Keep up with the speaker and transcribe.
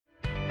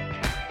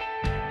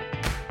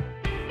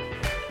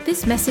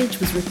This message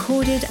was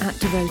recorded at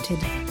Devoted,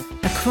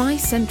 a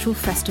Christ Central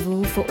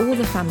festival for all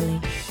the family.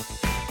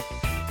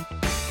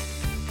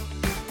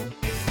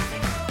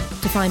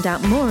 To find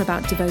out more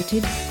about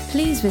Devoted,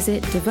 please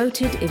visit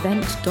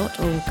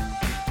devotedevent.org.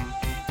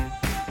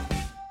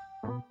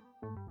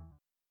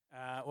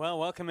 Well,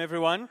 welcome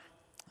everyone.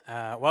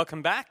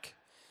 Welcome back.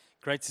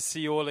 Great to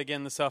see you all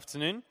again this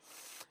afternoon.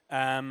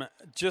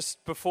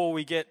 Just before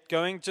we get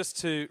going, just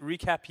to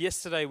recap,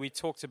 yesterday we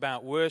talked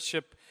about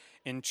worship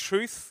in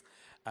truth.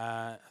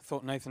 I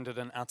thought Nathan did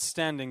an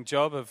outstanding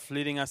job of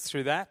leading us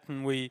through that,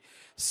 and we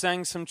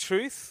sang some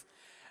truth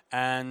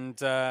and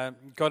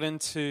got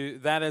into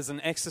that as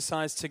an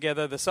exercise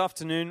together. This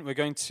afternoon we're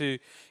going to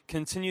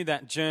continue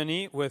that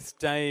journey with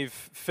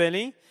Dave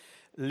Felly,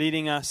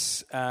 leading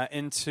us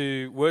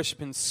into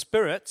worship in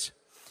spirit,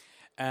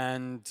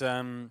 and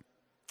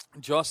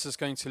Joss is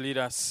going to lead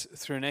us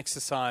through an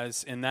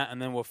exercise in that, and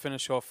then we'll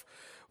finish off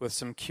with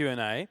some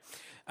Q&A.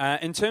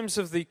 In terms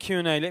of the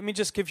Q&A, let me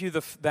just give you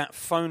that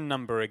phone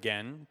number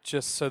again,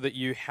 just so that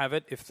you have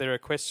it. If there are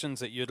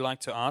questions that you'd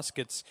like to ask,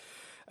 it's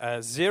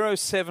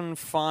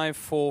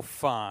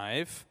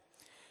 07545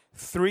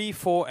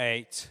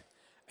 348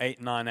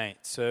 898.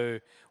 So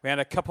we had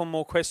a couple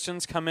more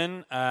questions come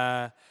in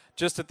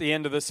just at the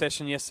end of the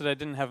session yesterday.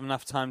 Didn't have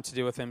enough time to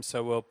deal with them,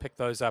 so we'll pick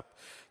those up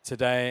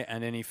today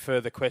and any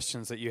further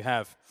questions that you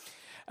have.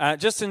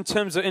 Just in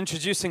terms of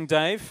introducing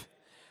Dave,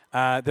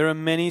 there are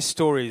many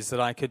stories that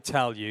I could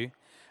tell you,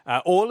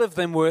 all of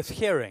them worth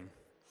hearing.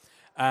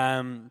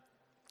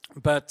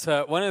 But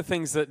one of the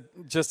things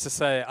that, just to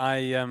say,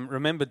 I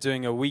remember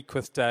doing a week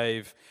with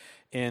Dave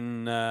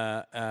in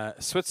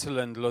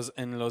Switzerland,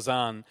 in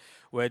Lausanne,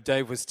 where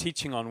Dave was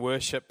teaching on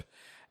worship.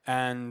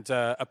 And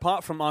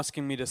apart from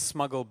asking me to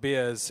smuggle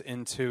beers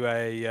into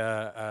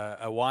a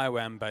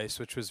YWAM base,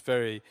 which was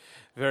very,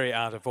 very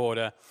out of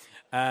order,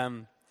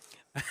 one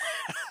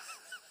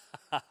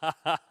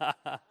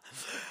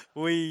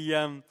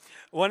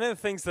of the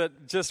things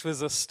that just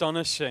was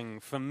astonishing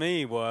for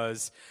me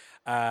was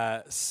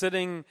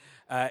sitting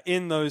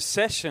in those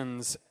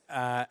sessions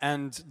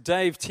and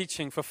Dave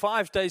teaching for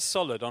 5 days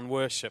solid on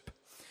worship,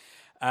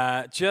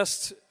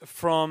 just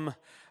from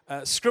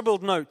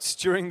scribbled notes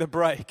during the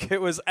break. It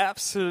was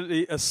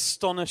absolutely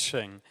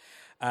astonishing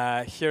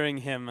hearing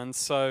him. And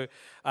so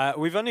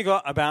we've only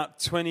got about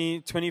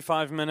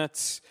 25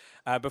 minutes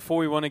before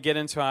we want to get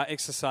into our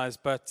exercise,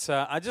 but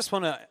I just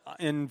want to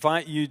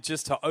invite you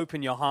just to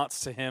open your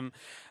hearts to him.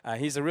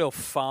 He's a real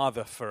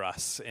father for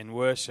us in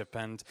worship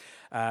and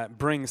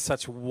brings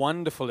such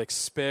wonderful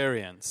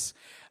experience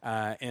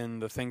in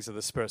the things of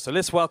the Spirit. So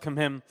let's welcome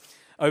him.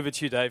 Over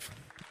to you, Dave.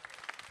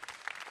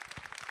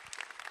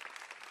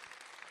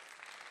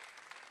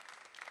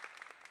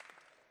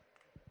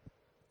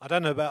 I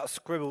don't know about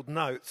scribbled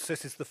notes.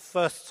 This is the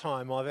first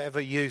time I've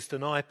ever used an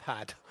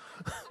iPad.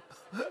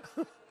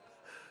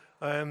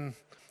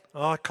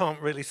 I can't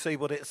really see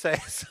what it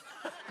says.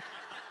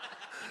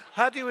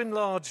 How do you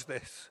enlarge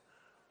this?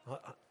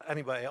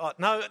 Anyway,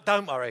 no,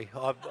 don't worry.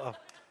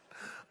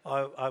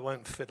 I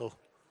won't fiddle.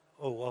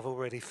 Oh, I've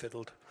already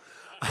fiddled.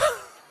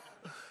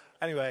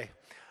 Anyway,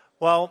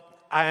 well,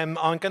 I'm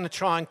going to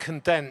try and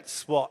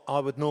condense what I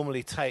would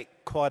normally take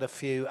quite a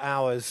few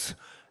hours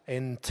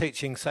in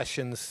teaching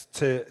sessions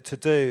to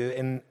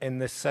do in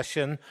this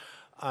session.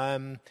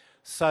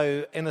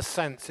 So in a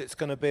sense, it's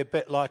going to be a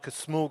bit like a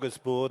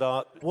smorgasbord.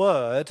 Our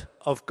Word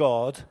of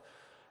God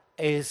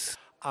is,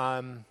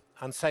 and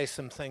say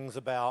some things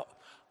about,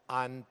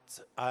 and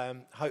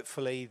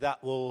hopefully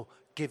that will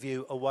give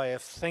you a way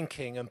of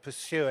thinking and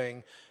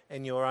pursuing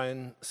in your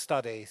own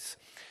studies.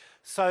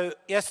 So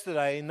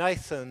yesterday,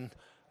 Nathan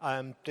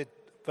did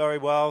very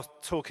well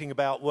talking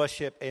about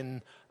worship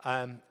in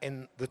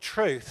the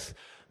truth.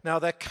 Now,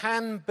 there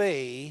can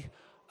be,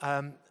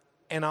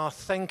 in our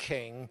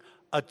thinking,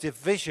 a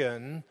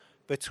division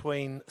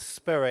between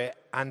spirit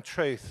and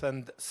truth.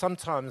 And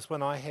sometimes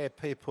when I hear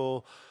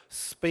people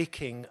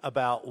speaking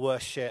about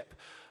worship,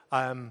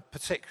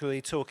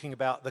 particularly talking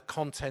about the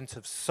content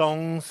of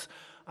songs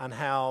and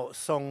how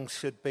songs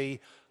should be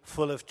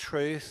full of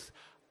truth,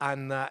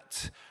 and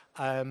that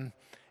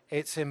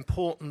it's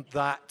important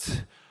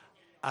that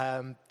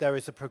there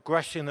is a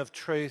progression of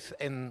truth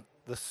in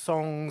the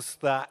songs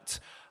that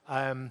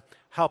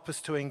help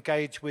us to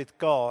engage with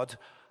God.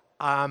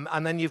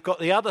 And then you've got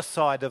the other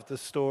side of the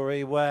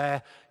story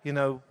where,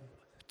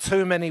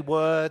 too many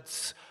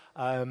words,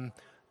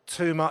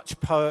 too much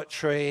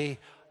poetry,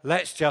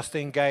 let's just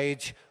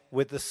engage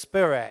with the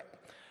Spirit.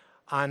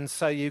 And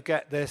so you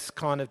get this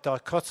kind of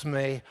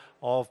dichotomy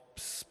of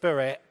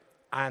spirit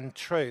and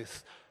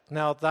truth.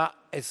 Now, that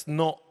is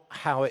not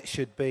how it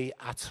should be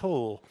at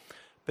all,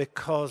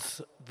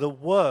 because the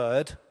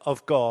Word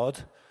of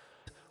God,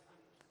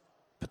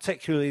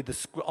 particularly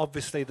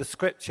obviously the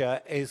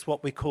Scripture, is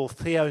what we call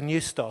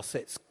theopneustos.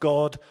 It's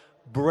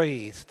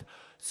God-breathed.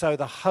 So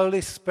the Holy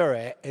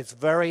Spirit is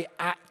very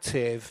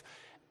active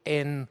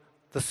in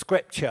the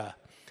Scripture.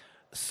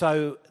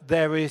 So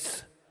there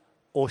is,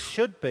 or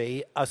should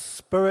be, a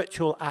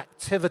spiritual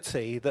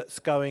activity that's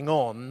going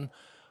on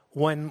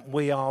when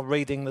we are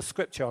reading the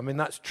scripture. I mean,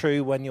 that's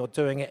true when you're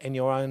doing it in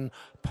your own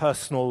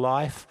personal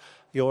life,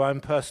 your own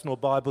personal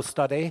Bible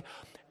study.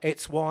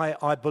 It's why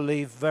I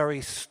believe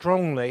very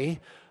strongly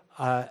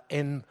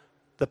in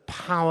the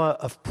power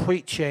of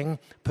preaching,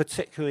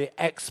 particularly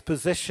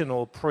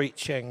expositional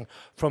preaching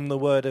from the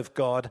Word of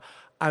God,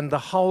 and the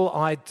whole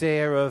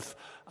idea of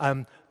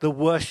the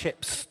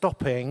worship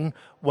stopping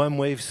when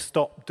we've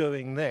stopped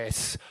doing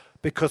this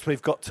because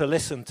we've got to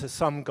listen to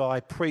some guy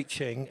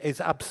preaching is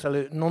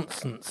absolute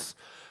nonsense,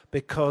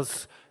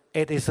 because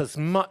it is as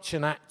much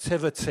an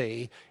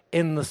activity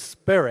in the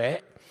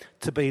spirit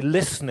to be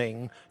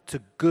listening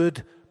to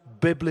good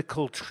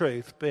biblical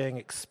truth being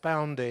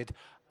expounded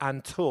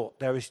and taught.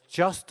 There is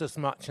just as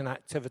much an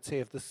activity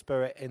of the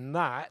spirit in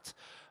that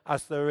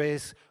as there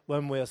is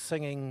when we're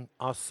singing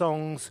our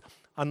songs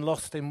and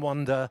lost in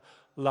wonder,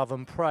 love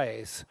and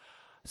praise.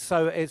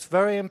 So it's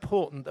very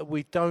important that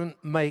we don't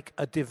make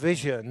a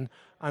division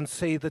and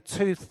see the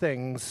two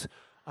things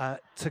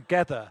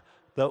together,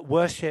 that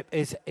worship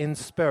is in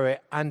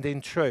spirit and in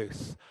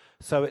truth.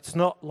 So it's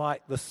not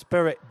like the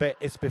spirit bit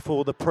is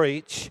before the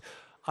preach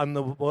and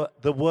the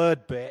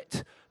word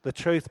bit, the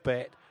truth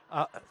bit,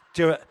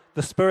 the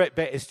spirit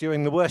bit is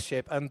during the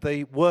worship and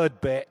the word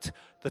bit,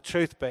 the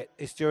truth bit,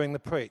 is during the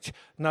preach.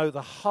 No,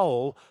 the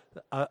whole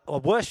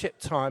worship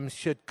time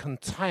should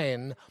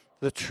contain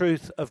the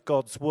truth of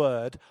God's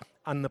word,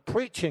 and the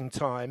preaching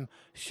time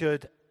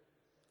should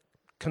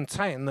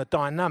contain the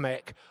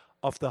dynamic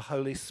of the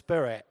Holy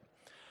Spirit.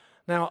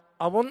 Now,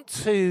 I want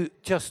to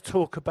just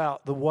talk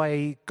about the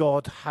way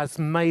God has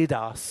made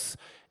us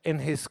in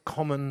his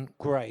common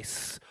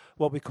grace,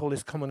 what we call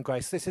his common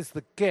grace. This is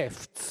the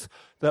gifts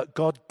that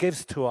God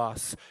gives to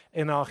us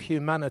in our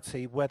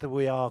humanity, whether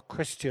we are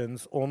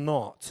Christians or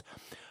not.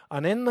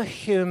 And in the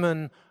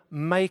human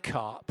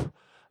makeup,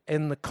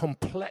 in the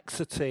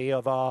complexity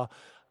of our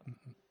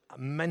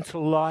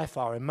mental life,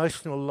 our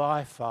emotional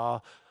life,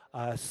 our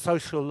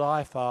social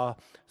life, our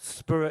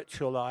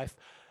spiritual life,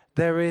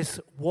 there is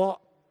what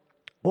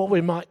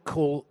we might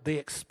call the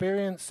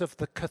experience of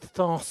the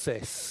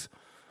catharsis.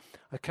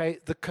 Okay,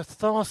 the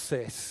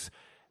catharsis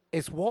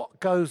is what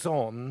goes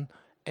on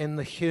in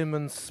the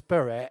human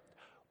spirit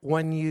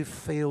when you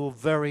feel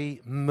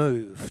very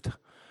moved.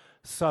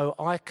 So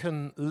I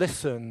can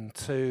listen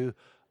to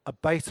a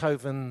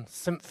Beethoven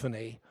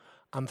symphony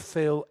and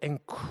feel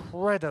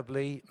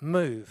incredibly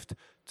moved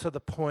to the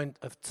point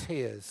of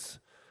tears.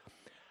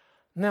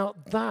 Now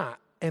that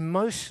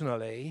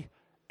emotionally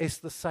is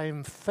the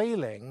same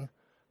feeling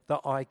that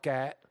I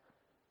get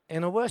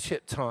in a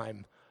worship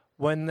time,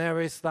 when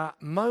there is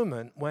that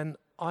moment when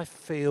I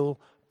feel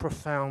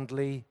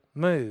profoundly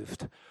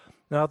moved.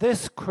 Now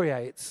this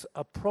creates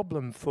a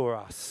problem for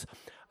us,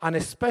 and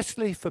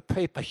especially for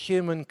people, a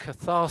human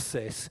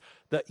catharsis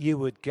that you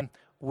would get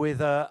with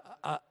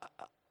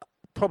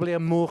probably a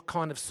more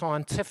kind of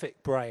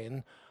scientific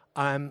brain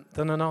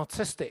than an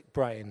artistic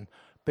brain,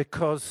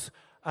 because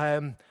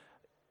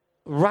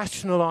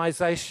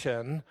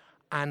rationalization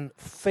and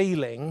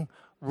feeling,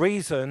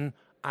 reason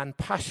and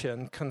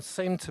passion can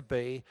seem to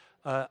be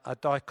a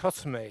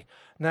dichotomy.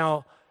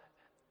 Now,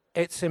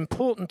 it's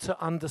important to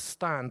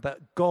understand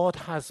that God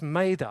has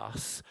made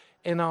us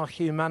in our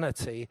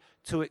humanity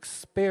to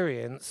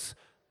experience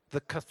the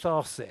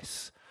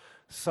catharsis.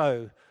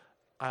 So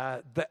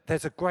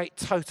there's a great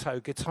Toto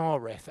guitar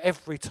riff.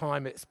 Every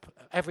time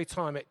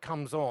it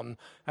comes on,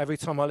 every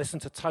time I listen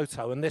to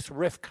Toto and this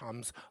riff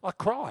comes, I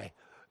cry.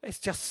 It's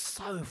just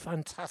so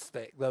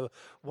fantastic. The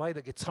way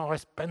the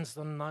guitarist bends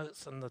the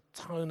notes and the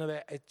tone of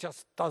it, it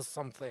just does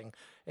something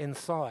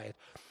inside.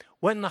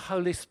 When the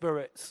Holy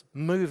Spirit's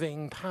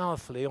moving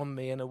powerfully on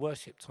me in a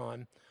worship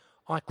time,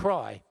 I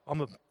cry.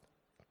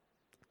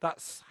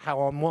 That's how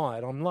I'm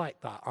wired. I'm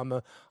like that.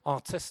 I'm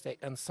artistic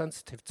and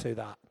sensitive to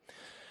that.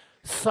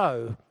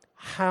 So,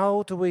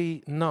 how do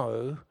we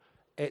know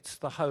it's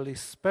the Holy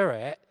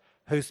Spirit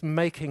who's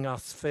making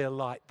us feel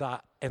like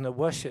that in a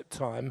worship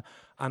time?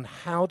 And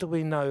how do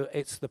we know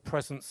it's the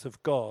presence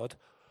of God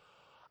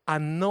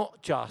and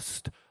not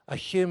just a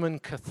human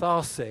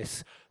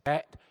catharsis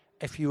that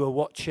if you were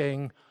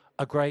watching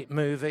a great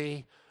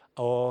movie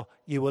or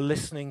you were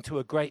listening to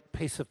a great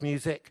piece of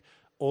music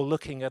or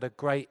looking at a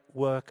great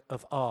work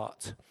of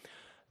art?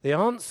 The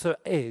answer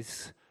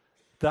is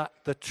that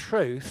the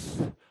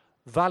truth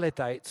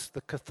validates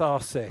the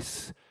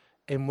catharsis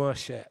in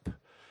worship.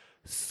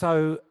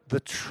 So the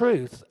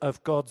truth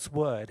of God's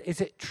word, is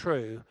it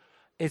true?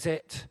 Is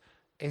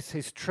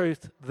his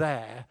truth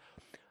there?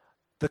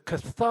 The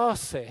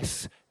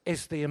catharsis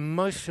is the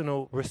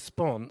emotional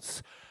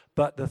response,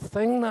 but the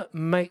thing that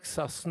makes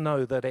us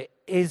know that it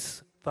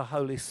is the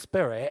Holy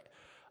Spirit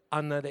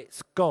and that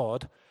it's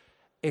God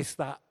is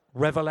that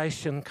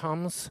revelation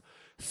comes,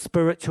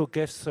 spiritual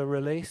gifts are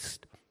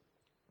released,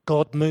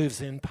 God moves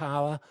in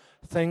power,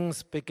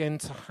 things begin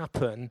to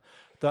happen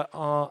that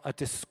are a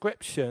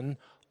description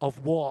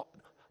of what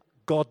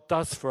God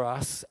does for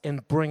us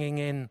in bringing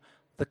in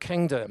the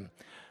kingdom.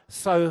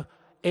 So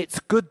it's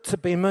good to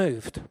be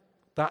moved.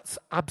 That's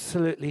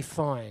absolutely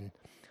fine.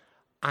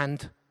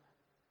 And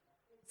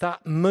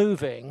that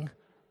moving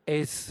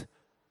is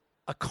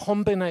a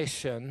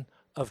combination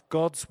of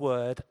God's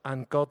word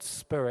and God's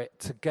spirit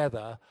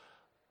together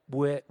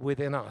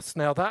within us.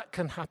 Now, that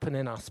can happen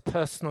in us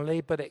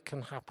personally, but it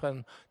can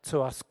happen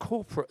to us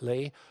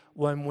corporately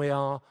when we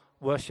are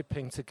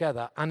worshipping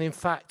together. And in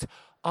fact,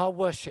 our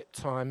worship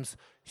times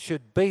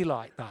should be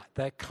like that.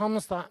 There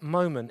comes that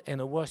moment in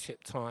a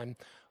worship time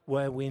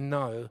where we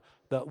know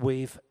that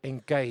we've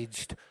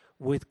engaged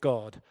with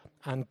God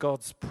and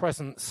God's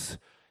presence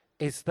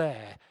is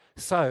there.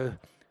 So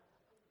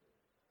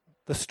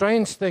the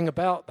strange thing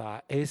about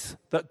that is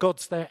that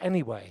God's there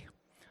anyway,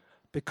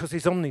 because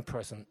he's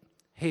omnipresent.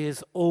 He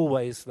is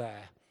always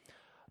there.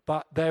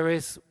 But there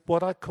is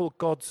what I call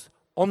God's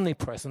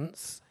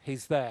omnipresence.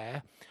 He's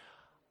there.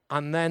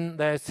 And then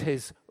there's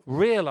his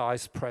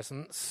realized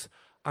presence,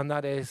 and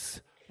that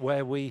is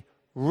where we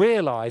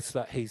realize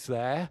that he's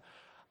there.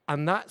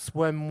 And that's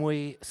when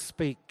we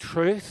speak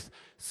truth.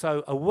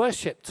 So a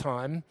worship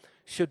time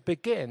should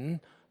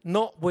begin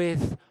not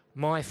with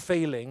my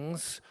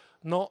feelings,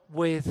 not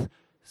with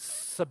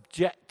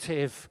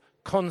subjective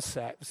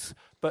concepts,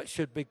 but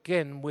should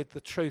begin with the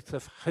truth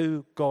of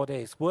who God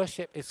is.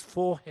 Worship is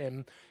for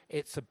him.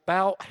 It's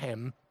about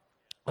him.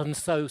 And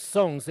so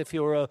songs, if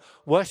you're a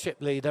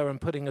worship leader and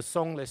putting a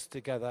song list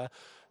together,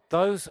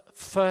 those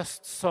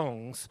first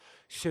songs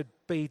should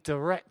be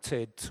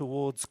directed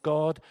towards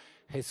God,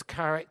 his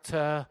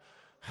character,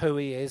 who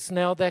he is.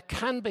 Now, there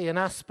can be an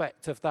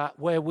aspect of that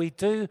where we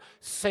do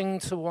sing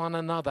to one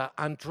another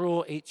and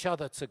draw each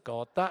other to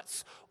God.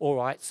 That's all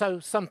right.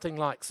 So something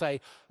like, say,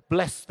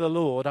 bless the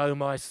Lord, O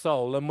my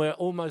soul. And we're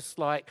almost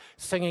like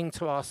singing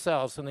to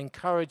ourselves and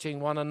encouraging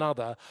one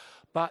another.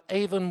 But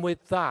even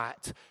with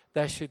that,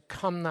 there should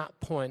come that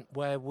point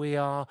where we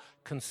are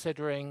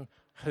considering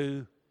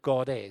who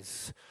God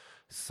is.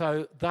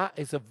 So that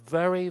is a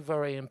very,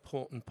 very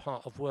important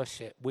part of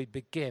worship. We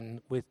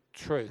begin with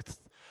truth.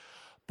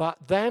 But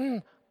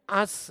then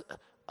as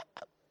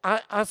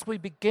we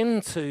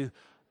begin to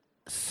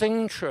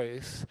sing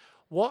truth,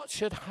 what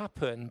should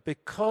happen,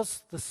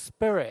 because the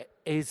Spirit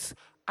is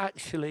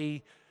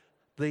actually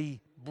the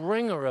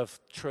bringer of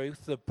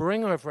truth, the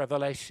bringer of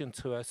revelation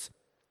to us,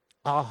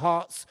 our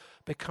hearts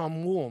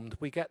become warmed.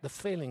 We get the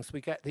feelings,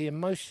 we get the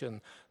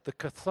emotion, the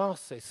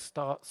catharsis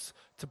starts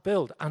to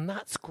build, and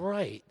that's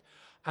great.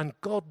 And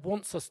God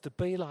wants us to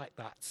be like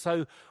that.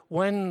 So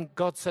when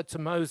God said to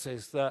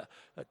Moses, that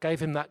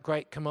gave him that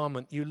great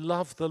commandment, you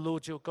love the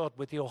Lord your God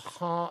with your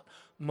heart,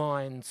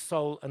 mind,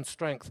 soul, and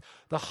strength,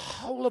 the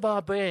whole of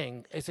our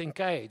being is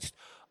engaged.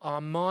 Our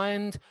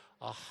mind,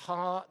 our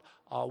heart,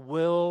 our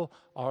will,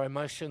 our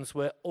emotions,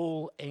 we're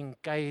all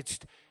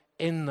engaged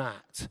in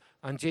that.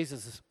 And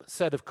Jesus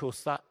said, of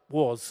course, that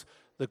was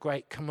the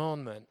great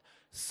commandment.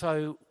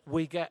 So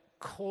we get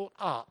caught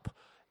up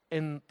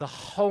in the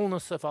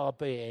wholeness of our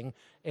being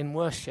in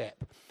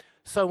worship.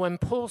 So when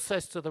Paul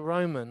says to the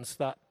Romans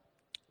that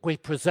we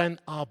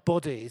present our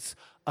bodies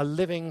a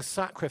living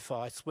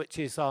sacrifice, which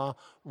is our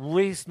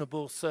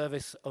reasonable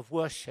service of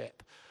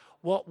worship,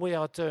 what we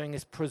are doing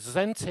is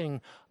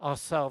presenting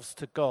ourselves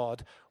to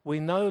God. We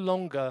no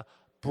longer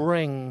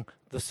bring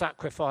the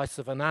sacrifice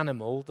of an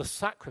animal. The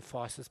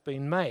sacrifice has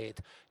been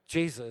made.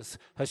 Jesus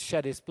has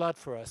shed his blood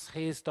for us.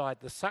 He has died.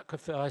 The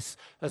sacrifice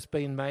has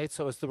been made.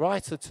 So as the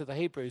writer to the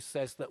Hebrews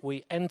says, that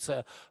we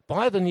enter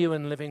by the new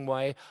and living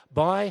way,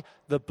 by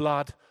the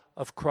blood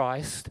of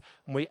Christ,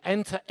 and we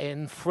enter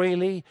in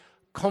freely,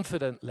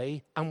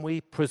 confidently, and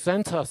we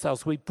present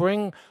ourselves. We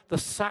bring the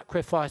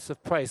sacrifice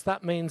of praise.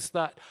 That means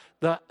that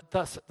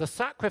the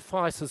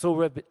sacrifice has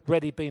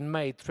already been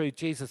made through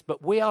Jesus,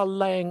 but we are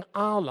laying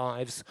our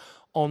lives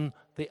on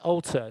the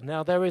altar.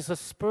 Now, there is a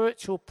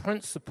spiritual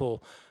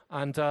principle,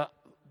 and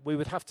we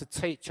would have to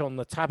teach on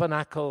the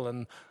tabernacle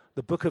and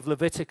the book of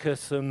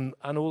Leviticus and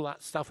all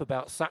that stuff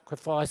about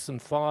sacrifice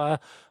and fire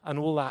and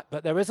all that.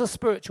 But there is a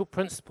spiritual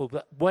principle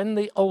that when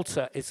the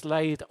altar is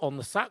laid on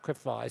the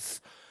sacrifice,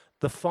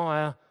 the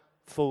fire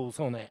falls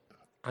on it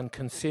and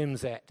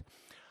consumes it.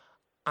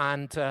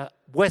 And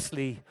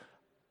Wesley,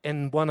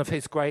 in one of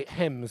his great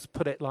hymns,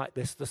 put it like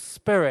this: the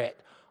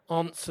Spirit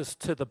answers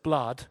to the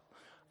blood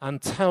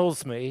and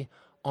tells me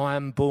I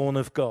am born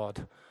of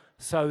God.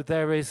 So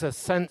there is a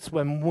sense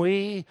when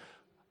we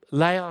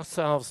lay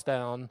ourselves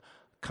down,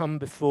 come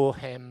before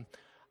him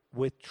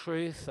with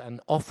truth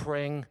and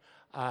offering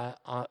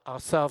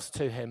ourselves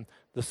to him,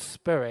 the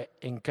Spirit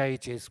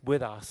engages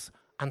with us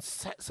and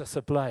sets us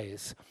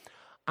ablaze.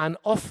 And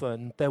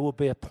often there will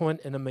be a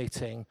point in a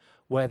meeting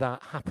where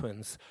that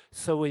happens.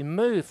 So we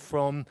move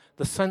from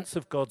the sense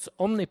of God's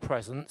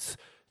omnipresence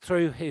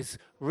through his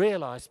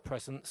realized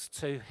presence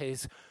to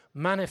his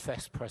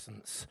manifest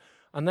presence.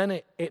 And then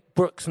it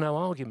brooks no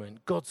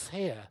argument. God's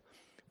here.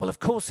 Well, of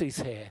course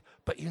he's here,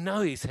 but you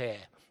know he's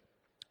here.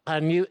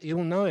 And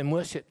you'll know in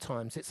worship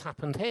times it's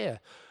happened here,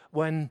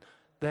 when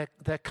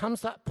there comes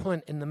that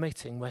point in the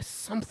meeting where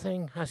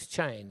something has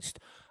changed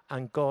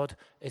and God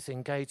is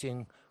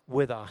engaging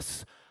with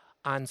us.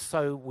 And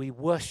so we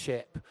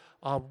worship.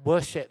 Our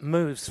worship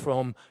moves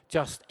from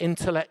just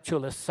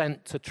intellectual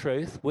assent to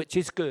truth, which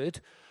is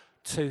good,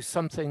 to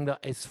something that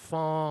is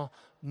far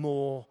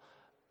more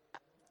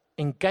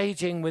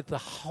engaging with the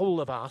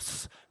whole of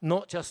us,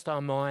 not just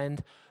our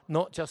mind,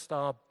 not just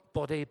our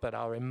body, but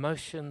our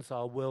emotions,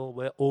 our will.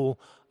 We're all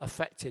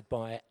affected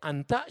by it.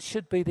 And that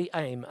should be the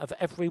aim of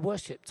every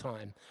worship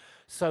time.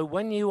 So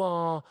when you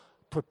are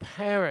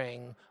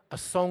preparing a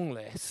song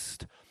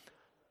list,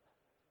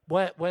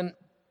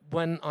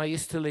 when I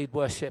used to lead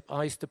worship,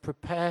 I used to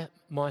prepare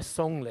my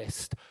song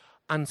list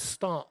and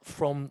start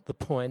from the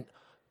point,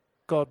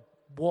 God,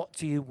 what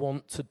do you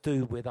want to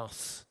do with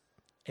us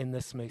in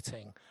this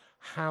meeting?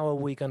 How are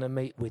we going to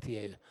meet with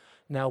you?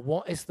 Now,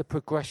 what is the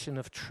progression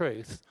of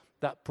truth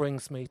that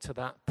brings me to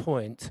that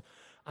point?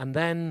 And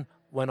then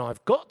when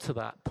I've got to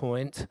that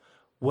point,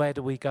 where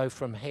do we go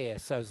from here?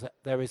 So that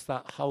there is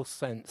that whole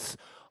sense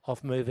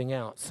of moving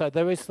out. So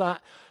there is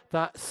that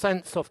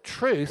sense of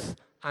truth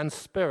and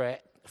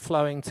spirit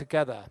flowing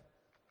together.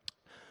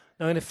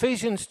 Now, in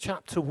Ephesians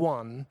chapter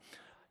 1,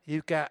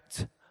 you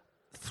get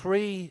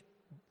three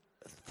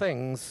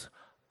things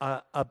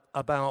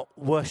about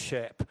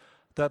worship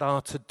that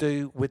are to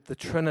do with the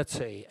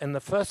Trinity. In the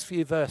first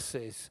few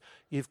verses,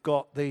 you've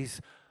got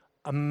these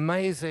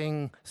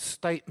amazing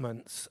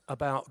statements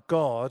about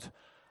God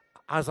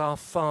as our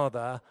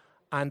Father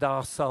and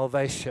our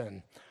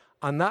salvation.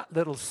 And that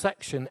little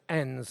section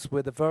ends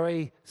with a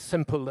very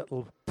simple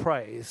little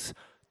praise,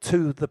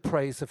 to the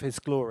praise of his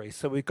glory.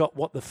 So we've got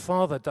what the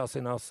Father does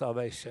in our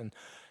salvation.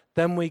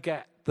 Then we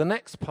get the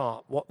next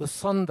part, what the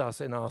Son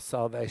does in our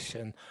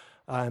salvation.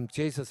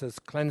 Jesus has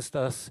cleansed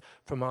us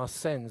from our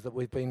sins, that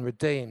we've been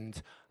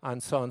redeemed,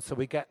 and so on. So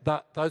we get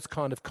those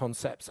kind of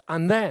concepts.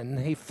 And then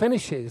he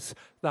finishes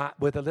that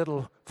with a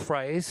little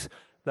phrase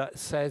that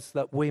says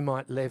that we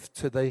might live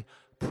to the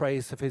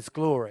praise of his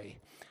glory.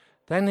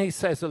 Then he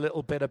says a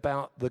little bit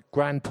about the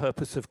grand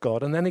purpose of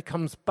God. And then he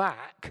comes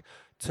back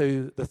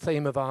to the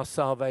theme of our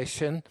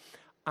salvation.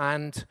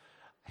 And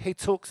he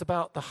talks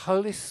about the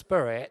Holy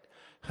Spirit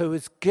who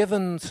is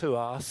given to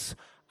us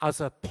as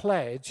a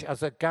pledge,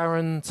 as a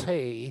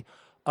guarantee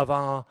of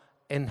our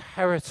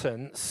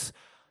inheritance,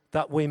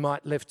 that we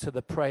might live to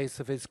the praise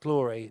of his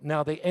glory.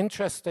 Now, the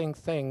interesting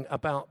thing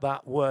about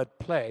that word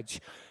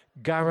pledge,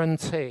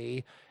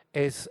 guarantee,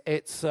 is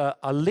it's a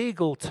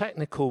legal,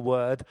 technical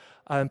word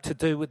to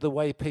do with the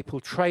way people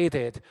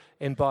traded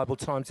in Bible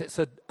times. It's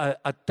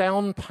a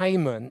down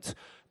payment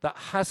that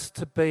has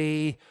to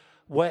be,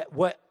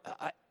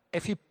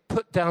 if you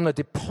put down a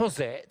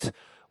deposit,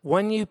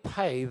 when you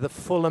pay the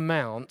full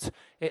amount,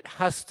 it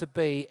has to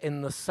be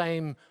in the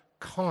same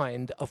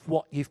kind of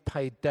what you've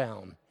paid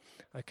down.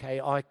 Okay,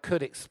 I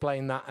could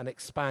explain that and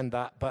expand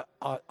that, but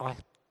I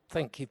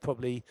think you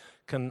probably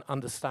can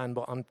understand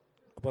what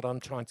I'm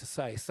trying to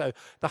say. So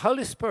the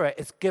Holy Spirit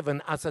is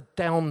given as a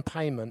down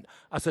payment,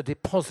 as a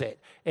deposit.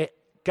 It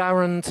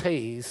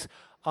guarantees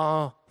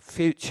our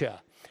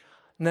future.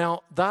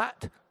 Now,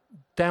 that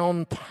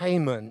down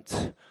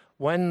payment,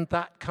 when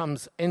that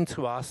comes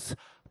into us,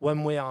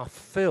 when we are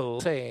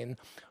filled in,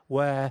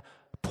 where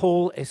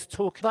Paul is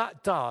talking,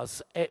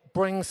 it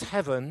brings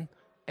heaven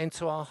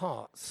into our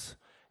hearts.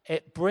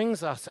 It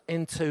brings us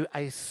into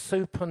a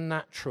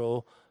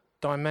supernatural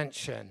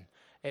dimension.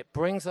 It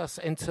brings us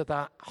into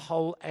that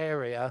whole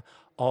area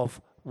of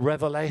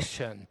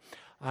revelation.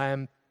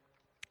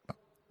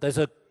 There's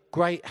a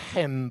great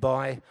hymn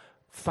by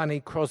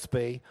Fanny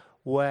Crosby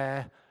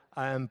where,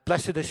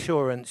 blessed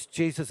assurance,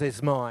 Jesus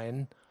is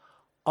mine.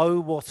 Oh,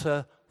 what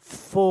a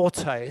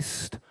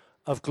foretaste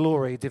of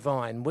glory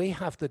divine. We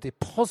have the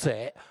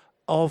deposit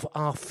of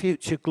our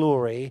future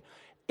glory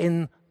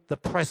in the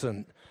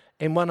present.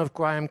 In one of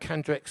Graham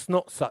Kendrick's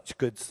not such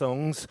good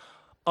songs,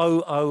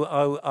 Oh, oh,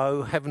 oh,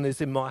 oh, heaven is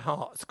in my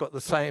heart. It's got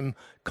the same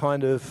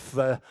kind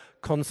of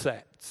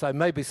concept. So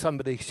maybe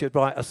somebody should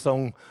write a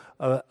song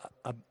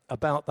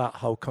about that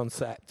whole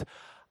concept.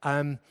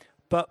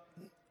 But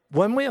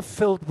when we are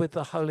filled with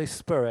the Holy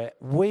Spirit,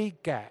 we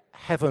get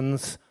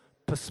heaven's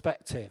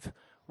perspective.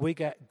 We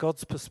get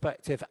God's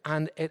perspective,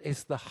 and it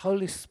is the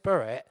Holy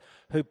Spirit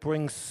who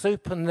brings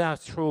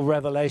supernatural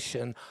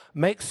revelation,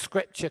 makes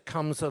Scripture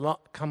come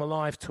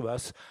alive to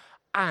us,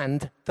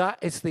 and that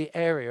is the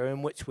area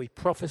in which we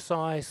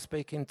prophesy,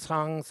 speak in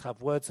tongues,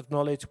 have words of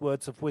knowledge,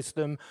 words of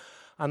wisdom.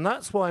 And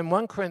that's why in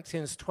 1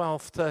 Corinthians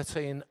 12,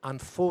 13 and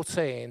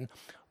 14,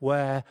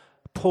 where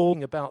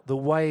Paul about the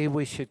way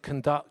we should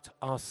conduct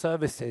our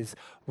services,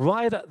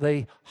 right at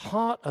the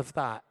heart of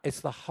that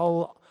is the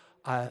whole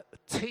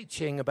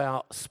teaching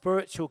about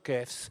spiritual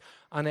gifts,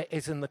 and it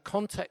is in the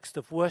context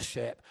of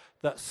worship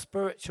that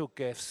spiritual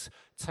gifts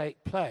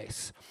take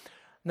place.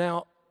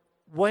 Now,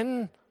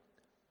 when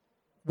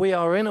we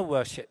are in a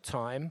worship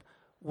time,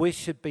 we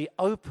should be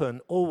open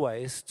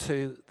always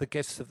to the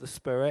gifts of the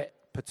Spirit,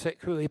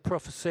 particularly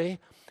prophecy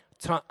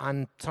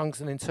and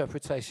tongues and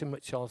interpretation,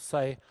 which I'll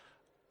say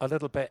a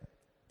little bit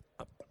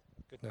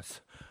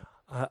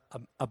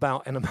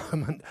about in a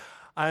moment.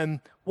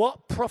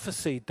 What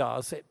prophecy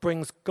does, it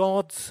brings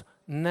God's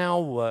now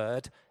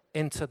word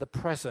into the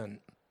present.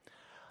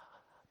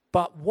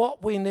 But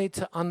what we need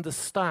to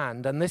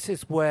understand, and this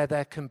is where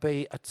there can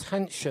be a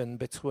tension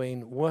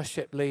between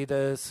worship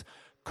leaders,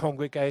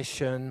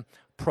 congregation,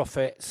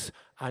 prophets,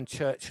 and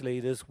church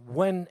leaders,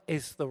 when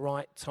is the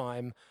right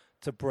time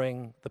to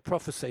bring the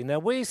prophecy? Now,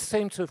 we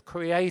seem to have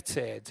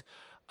created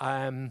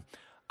a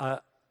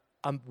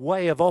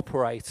way of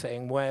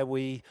operating where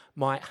we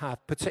might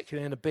have,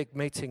 particularly in a big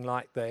meeting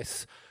like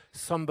this,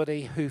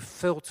 somebody who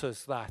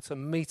filters that, a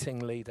meeting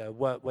leader,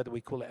 whether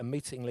we call it a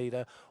meeting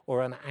leader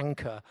or an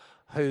anchor,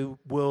 who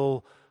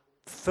will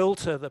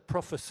filter the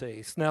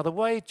prophecies. Now, the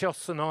way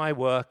Joss and I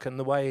work and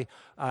the way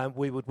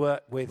we would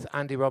work with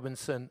Andy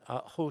Robinson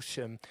at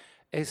Horsham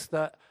is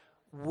that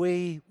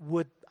we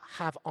would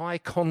have eye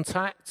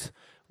contact,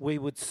 we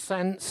would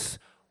sense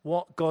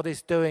what God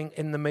is doing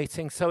in the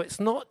meeting. So it's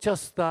not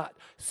just that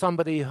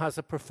somebody who has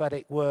a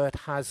prophetic word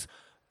has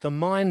the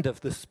mind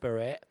of the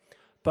Spirit,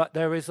 but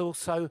there is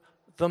also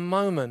the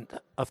moment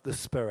of the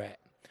Spirit.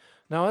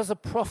 Now, as a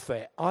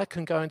prophet, I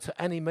can go into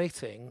any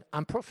meeting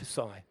and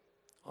prophesy.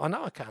 I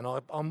know I can.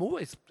 I'm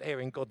always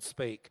hearing God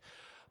speak.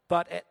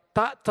 But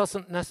that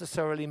doesn't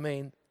necessarily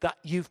mean that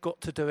you've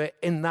got to do it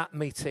in that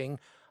meeting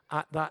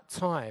at that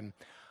time.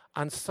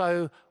 And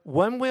so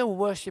when we're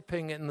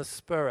worshiping in the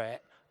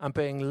Spirit and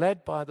being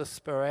led by the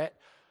Spirit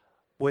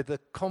with a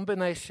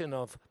combination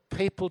of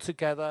people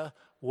together,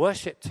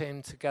 worship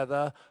team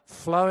together,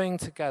 flowing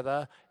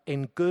together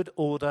in good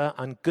order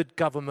and good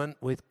government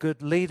with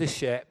good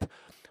leadership,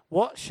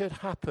 what should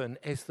happen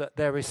is that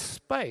there is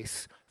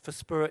space for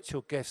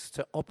spiritual gifts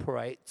to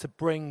operate, to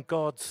bring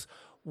God's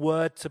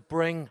word, to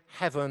bring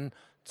heaven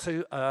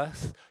to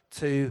earth,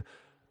 to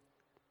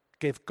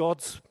give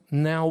God's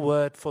now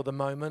word for the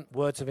moment,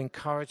 words of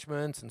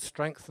encouragement and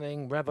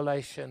strengthening,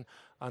 revelation,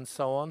 and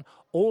so on.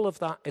 All of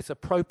that is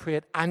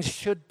appropriate and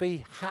should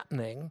be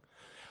happening,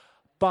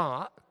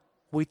 but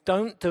we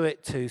don't do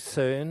it too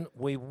soon.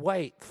 We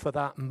wait for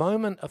that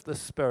moment of the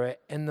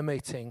Spirit in the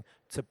meeting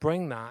to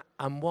bring that.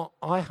 And what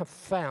I have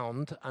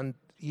found, and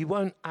you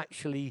won't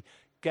actually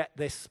get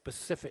this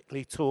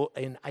specifically taught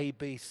in A,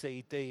 B,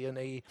 C, D, and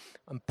E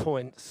and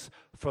points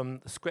from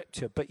the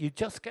Scripture, but you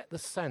just get the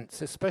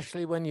sense,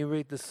 especially when you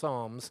read the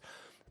Psalms,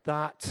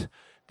 that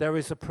there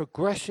is a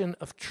progression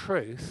of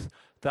truth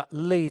that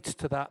leads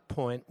to that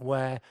point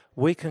where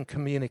we can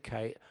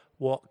communicate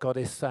what God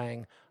is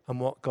saying and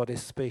what God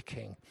is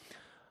speaking.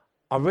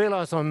 I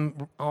realise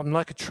I'm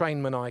like a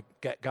train when I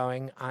get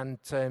going, and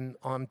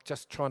I'm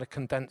just trying to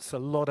condense a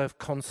lot of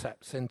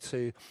concepts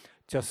into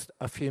just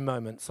a few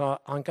moments. So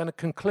I'm going to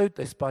conclude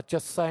this by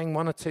just saying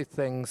one or two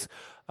things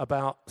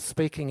about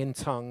speaking in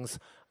tongues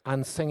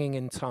and singing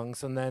in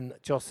tongues, and then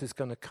Joss is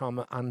going to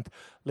come and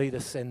lead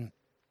us in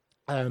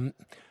one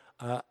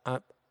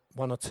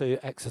or two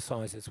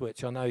exercises,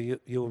 which I know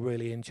you'll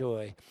really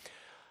enjoy.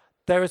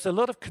 There is a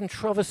lot of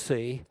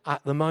controversy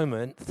at the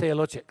moment,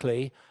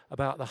 theologically,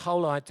 about the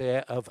whole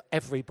idea of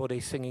everybody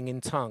singing in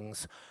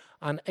tongues.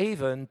 And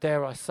even,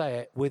 dare I say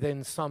it,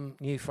 within some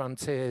New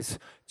Frontiers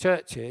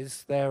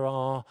churches, there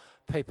are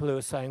people who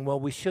are saying, well,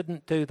 we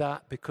shouldn't do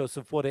that because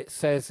of what it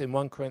says in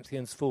 1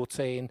 Corinthians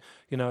 14.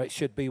 You know, it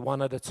should be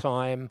one at a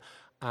time,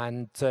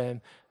 and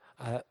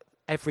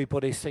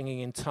everybody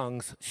singing in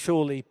tongues.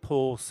 Surely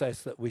Paul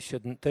says that we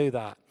shouldn't do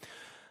that.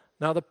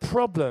 Now, the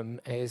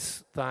problem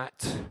is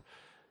that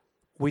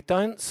we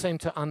don't seem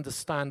to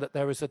understand that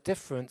there is a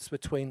difference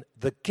between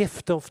the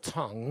gift of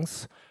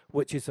tongues,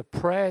 which is a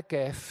prayer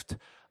gift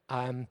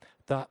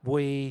that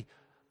we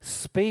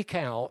speak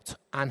out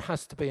and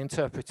has to be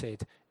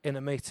interpreted in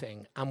a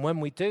meeting. And when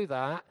we do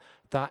that,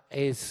 that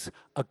is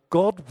a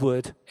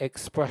Godward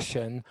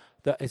expression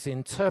that is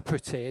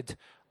interpreted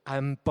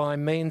by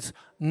means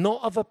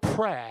not of a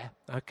prayer.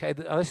 Okay,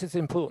 this is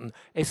important.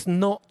 It's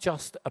not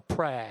just a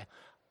prayer.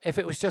 If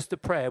it was just a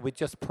prayer, we'd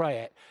just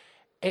pray it.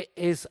 It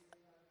is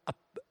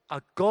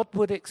a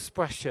Godward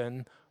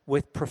expression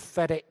with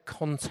prophetic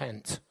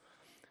content.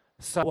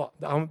 So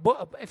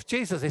what if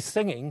Jesus is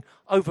singing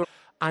over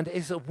and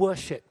is a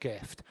worship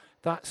gift?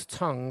 That's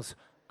tongues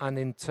and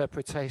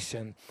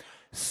interpretation.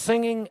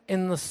 Singing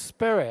in the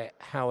Spirit,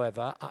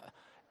 however,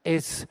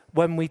 is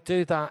when we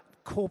do that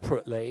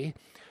corporately,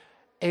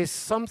 is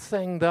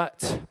something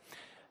that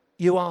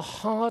you are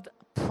hard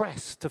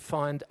pressed to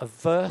find a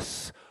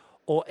verse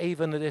or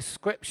even a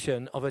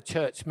description of a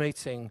church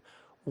meeting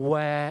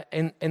where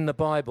in the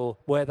Bible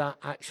where that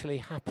actually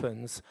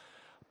happens.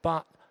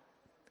 But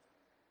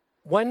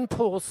when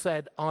Paul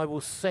said, I will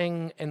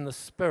sing in the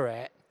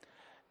Spirit,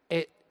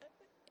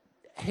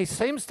 he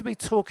seems to be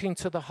talking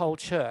to the whole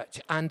church.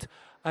 And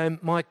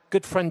my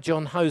good friend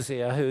John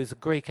Hosier, who is a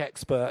Greek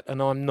expert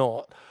and I'm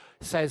not,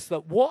 says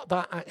that what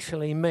that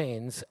actually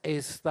means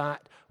is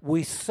that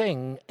we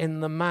sing in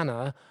the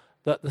manner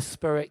that the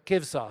Spirit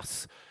gives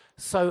us.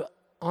 So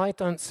I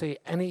don't see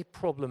any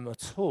problem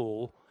at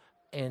all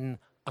in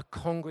a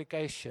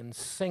congregation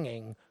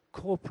singing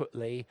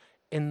corporately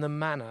in the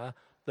manner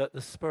that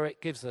the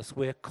Spirit gives us.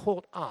 We're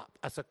caught up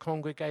as a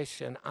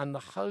congregation and the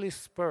Holy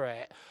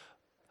Spirit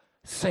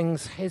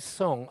sings his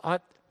song.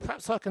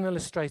 Perhaps I can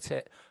illustrate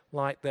it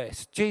like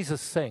this.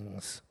 Jesus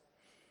sings,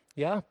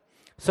 yeah?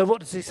 So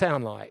what does he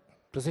sound like?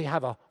 Does he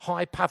have a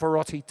high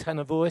Pavarotti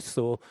tenor voice,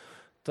 or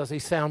does he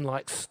sound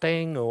like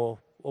Sting, or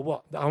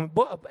what?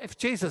 If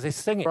Jesus is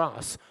singing for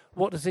us,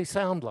 what does he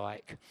sound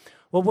like?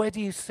 Well, where do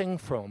you sing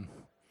from?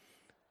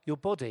 Your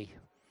body.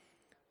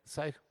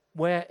 So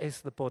where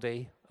is the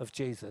body of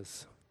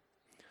Jesus?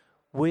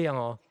 We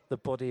are the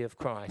body of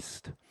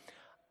Christ.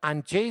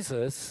 And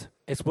Jesus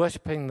is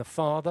worshipping the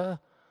Father,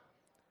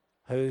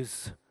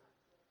 who's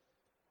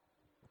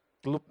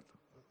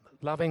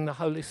loving the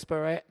Holy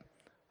Spirit,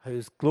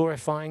 who's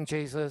glorifying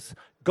Jesus.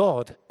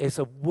 God is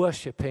a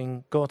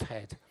worshipping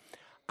Godhead.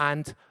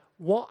 And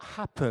what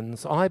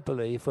happens, I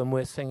believe, when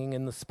we're singing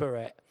in the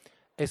Spirit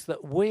is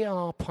that we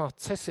are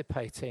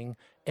participating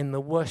in the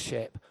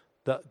worship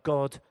that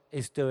God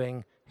is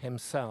doing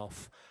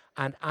himself.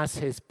 And as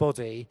his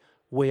body,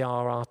 we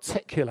are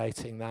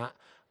articulating that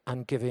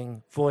and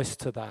giving voice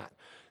to that.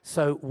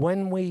 So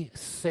when we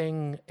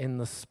sing in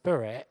the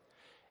Spirit,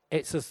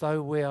 it's as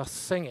though we are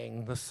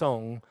singing the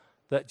song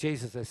that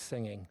Jesus is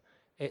singing.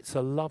 It's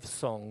a love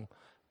song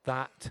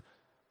that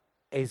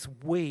is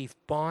weaved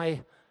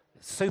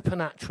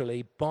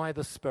supernaturally by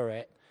the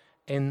Spirit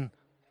in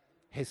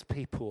his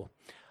people.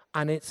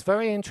 And it's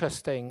very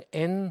interesting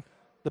in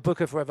the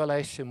book of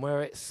Revelation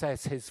where it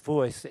says his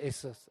voice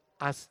is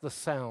as the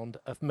sound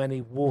of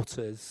many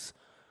waters.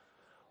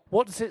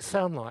 What does it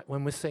sound like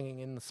when we're singing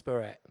in the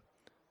Spirit?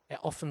 It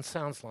often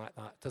sounds like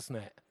that, doesn't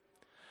it?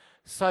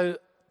 So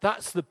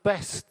that's the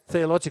best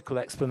theological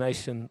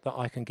explanation that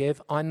I can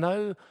give. I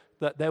know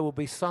that there will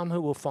be some who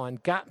will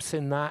find gaps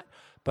in that,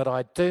 but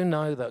I do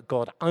know that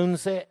God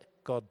owns it,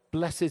 God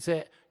blesses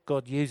it,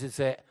 God uses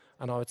it,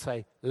 and I would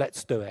say,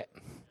 let's do it.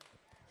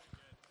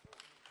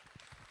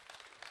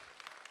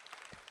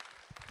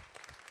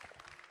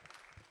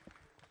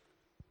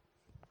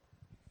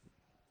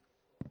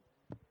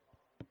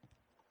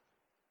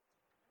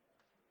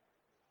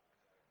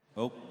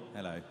 Oh,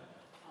 hello.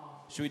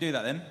 Should we do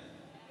that then?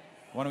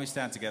 Why don't we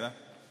stand together?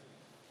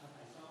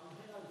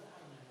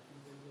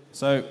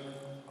 So,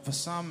 for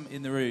some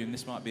in the room,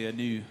 this might be a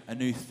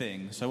new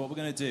thing. So what we're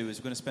going to do is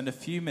we're going to spend a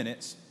few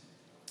minutes.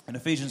 In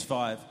Ephesians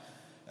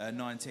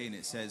 5:19,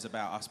 it says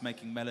about us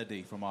making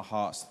melody from our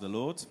hearts to the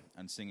Lord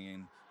and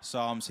singing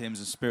psalms, hymns,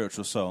 and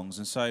spiritual songs.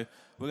 And so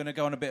we're going to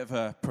go on a bit of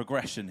a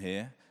progression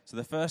here. So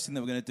the first thing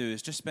that we're going to do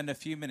is just spend a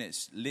few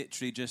minutes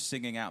literally just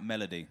singing out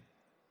melody.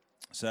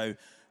 So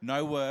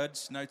no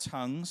words, no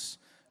tongues,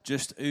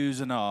 just oohs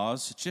and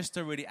ahs, just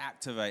to really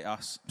activate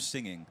us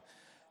singing.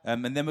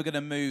 And then we're going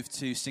to move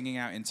to singing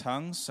out in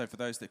tongues. So for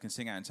those that can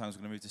sing out in tongues,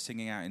 we're going to move to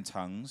singing out in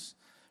tongues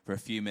for a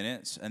few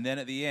minutes. And then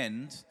at the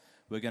end,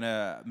 we're going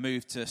to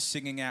move to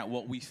singing out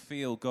what we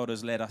feel God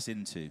has led us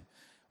into,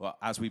 well,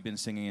 as we've been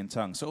singing in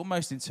tongues. So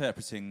almost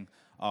interpreting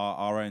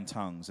our own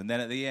tongues. And then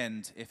at the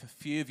end, if a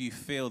few of you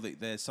feel that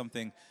there's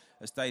something,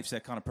 as Dave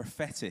said, kind of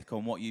prophetic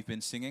on what you've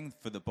been singing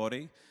for the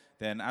body,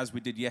 then as we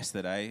did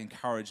yesterday,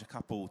 encourage a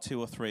couple, 2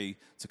 or 3,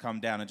 to come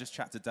down and just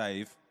chat to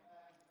Dave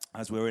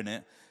as we're in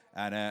it,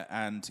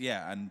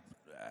 and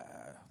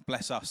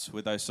bless us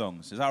with those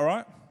songs. Is that all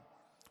right?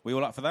 We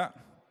all up for that?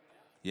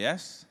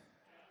 Yes?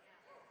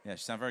 Yeah,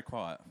 she sounds very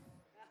quiet.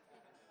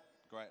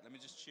 Great, let me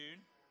just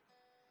tune.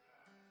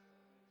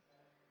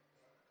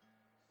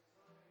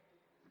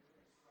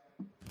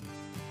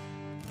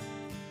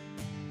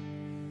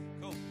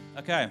 Cool,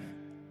 okay.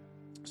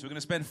 So we're going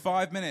to spend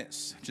 5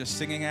 minutes just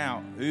singing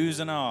out oohs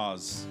and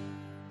ahs.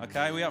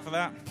 Okay, we up for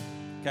that?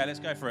 Okay, let's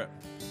go for it.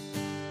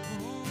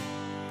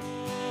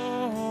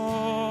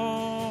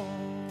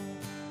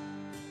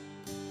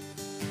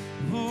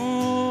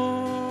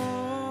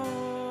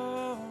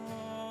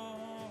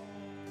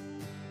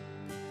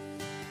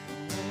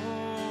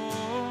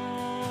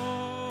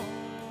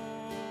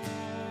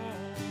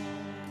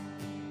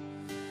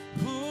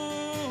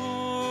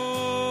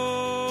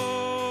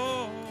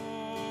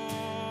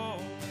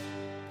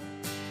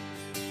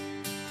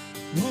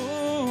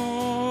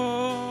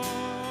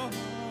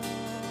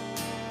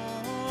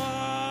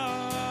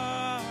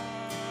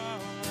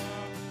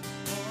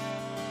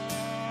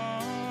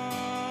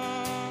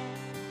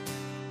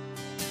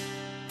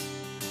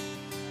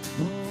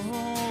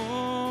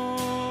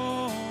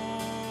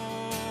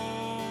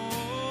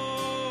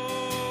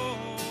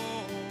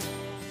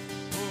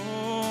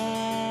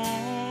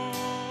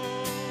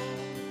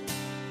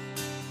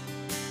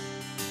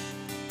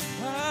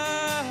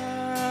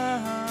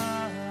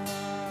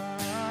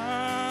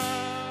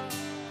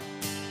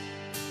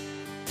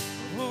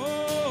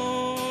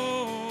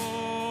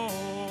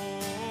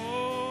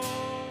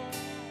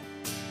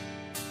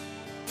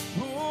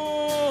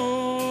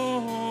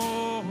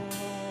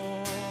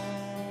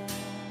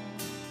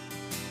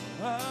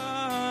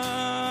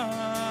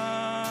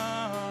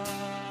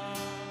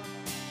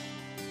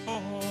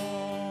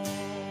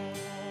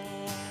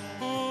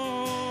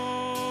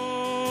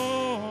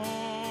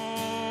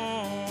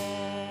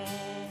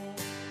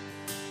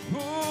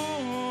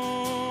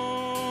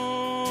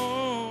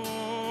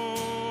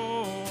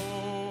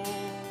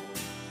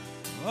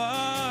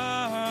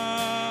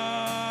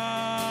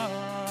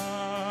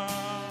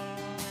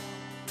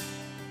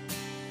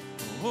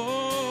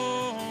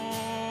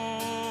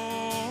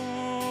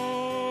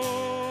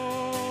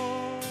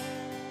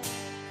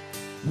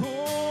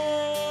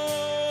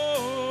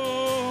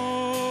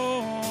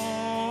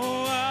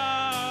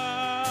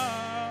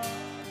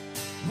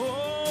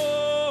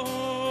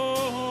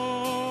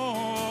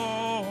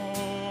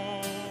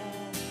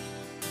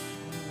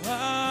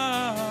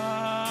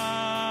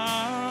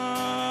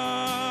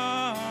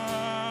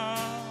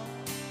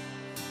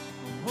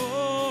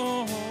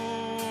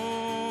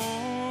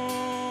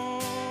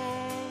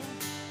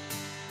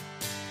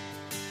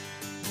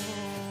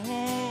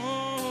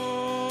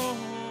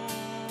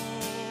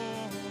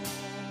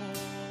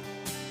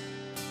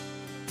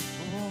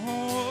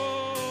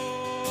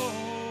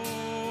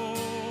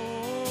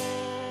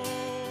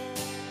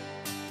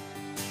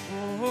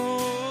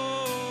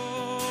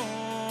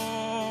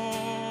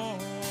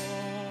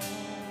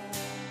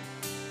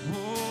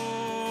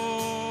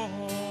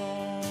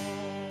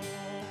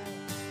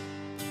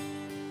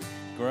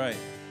 Great.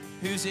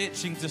 Who's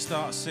itching to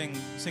start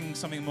singing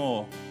something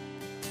more?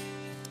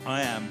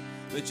 I am.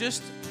 But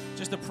just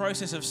the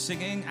process of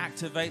singing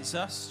activates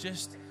us,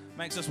 just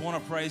makes us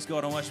want to praise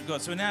God and worship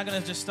God. So we're now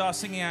going to just start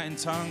singing out in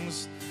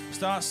tongues,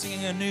 start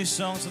singing a new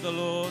song to the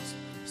Lord,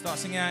 start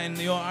singing out in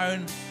your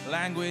own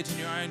language and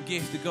your own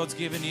gift that God's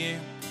given you.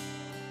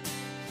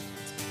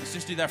 Let's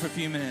just do that for a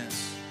few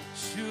minutes.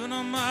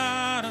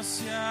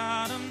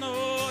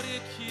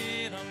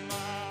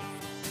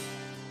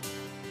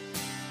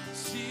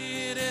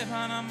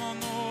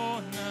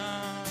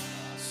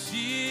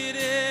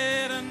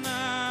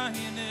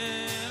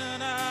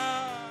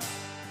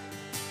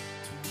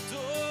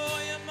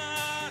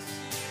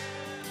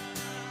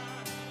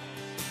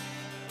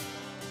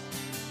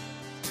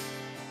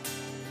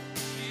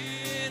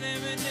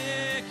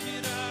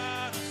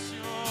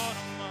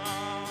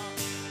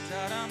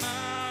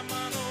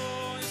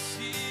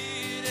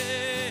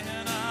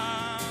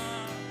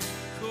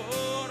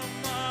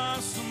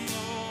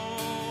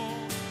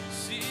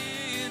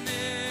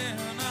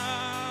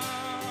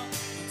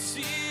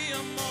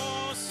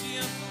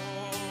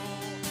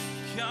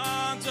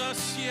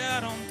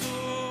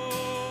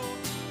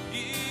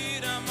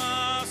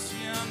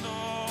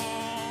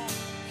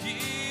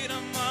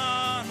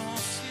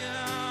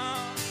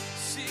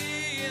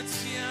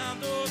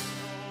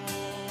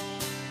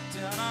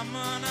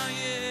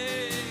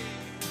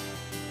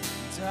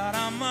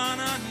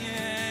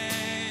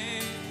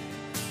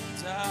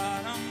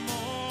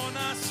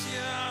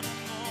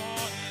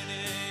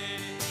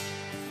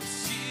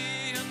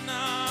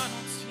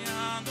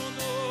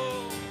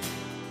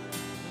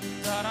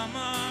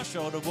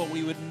 Short of what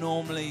we would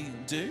normally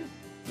do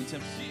in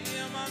terms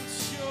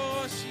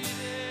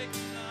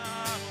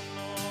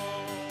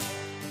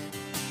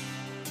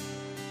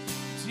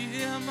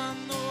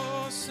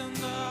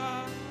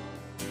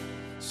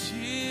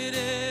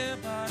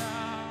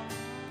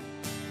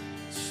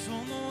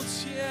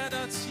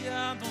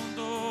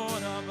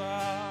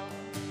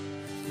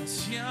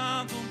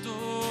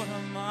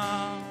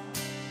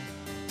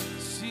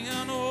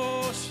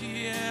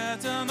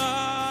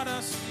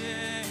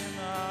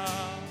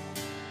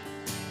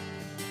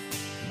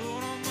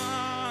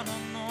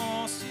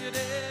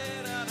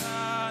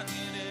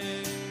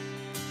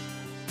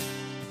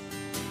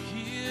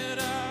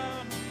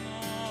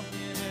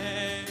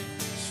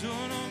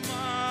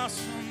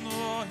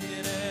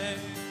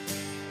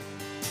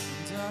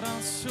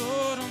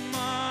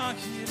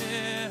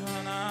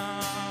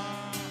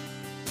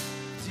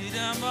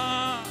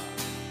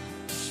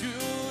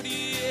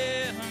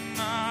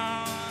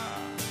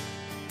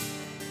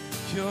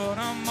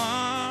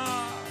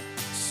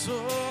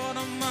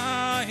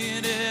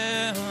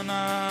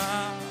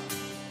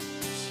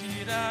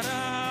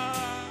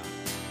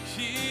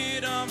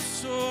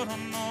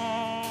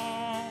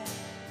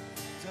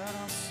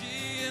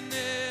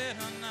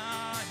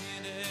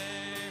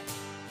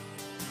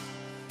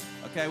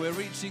Okay, we're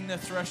reaching the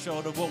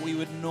threshold of what we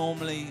would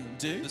normally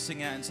do to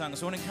sing out in tongues.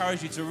 So I want to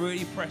encourage you to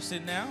really press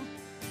in now,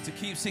 to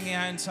keep singing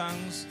out in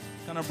tongues,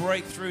 kind of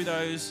break through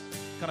those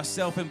kind of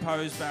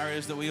self-imposed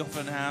barriers that we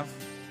often have.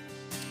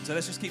 So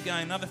let's just keep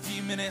going another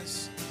few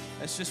minutes.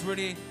 Let's just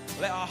really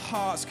let our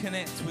hearts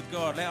connect with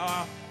God. Let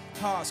our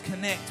hearts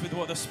connect with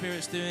what the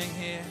Spirit's doing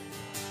here.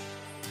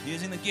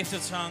 Using the gift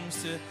of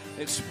tongues to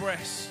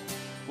express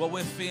what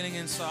we're feeling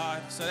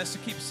inside. So let's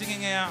just keep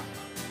singing out.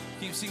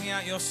 Keep singing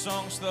out your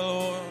songs to the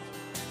Lord.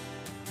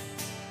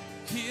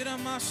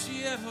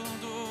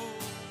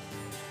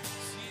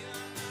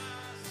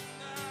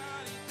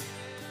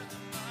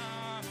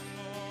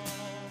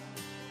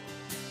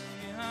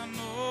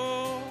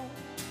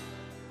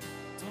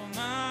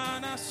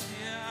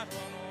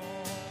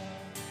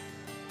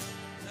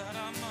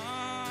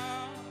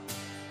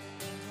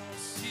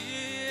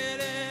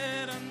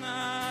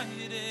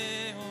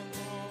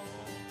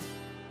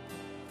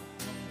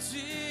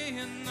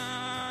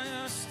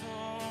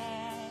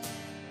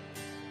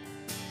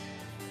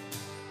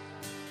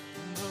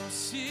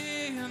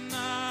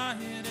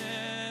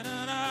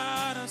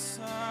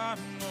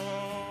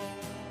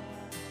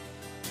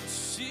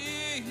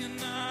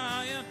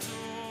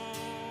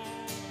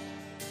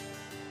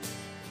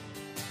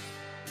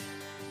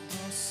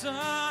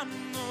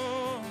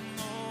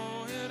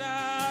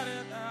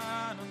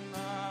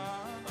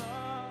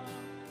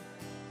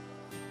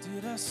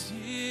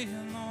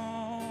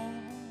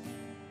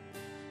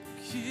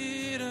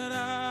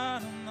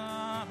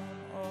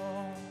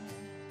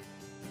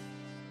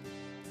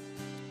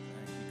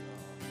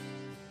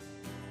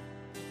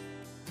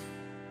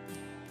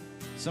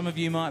 Some of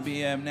you might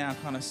be now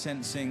kind of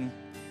sensing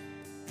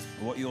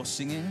what you're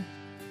singing.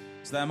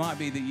 So that might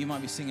be that you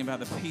might be singing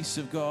about the peace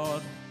of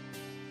God,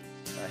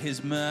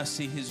 His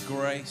mercy, His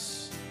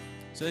grace.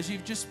 So as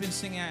you've just been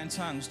singing out in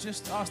tongues,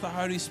 just ask the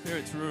Holy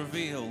Spirit to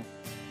reveal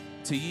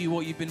to you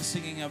what you've been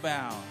singing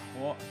about,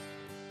 what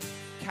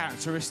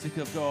characteristic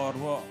of God,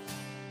 what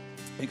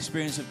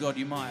experience of God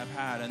you might have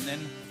had, and then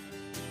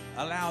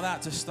allow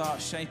that to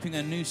start shaping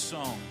a new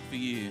song for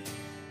you.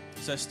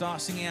 So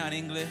start singing out in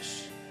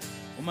English,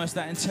 almost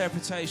that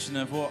interpretation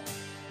of what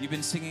you've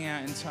been singing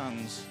out in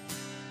tongues.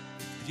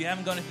 If you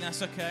haven't got anything,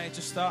 that's okay.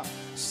 Just start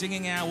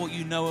singing out what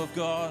you know of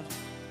God,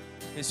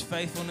 His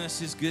faithfulness,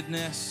 His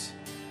goodness,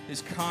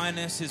 His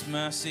kindness, His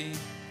mercy,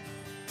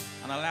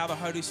 and allow the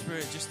Holy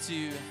Spirit just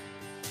to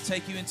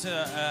take you into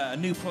a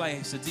new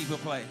place, a deeper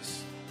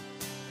place.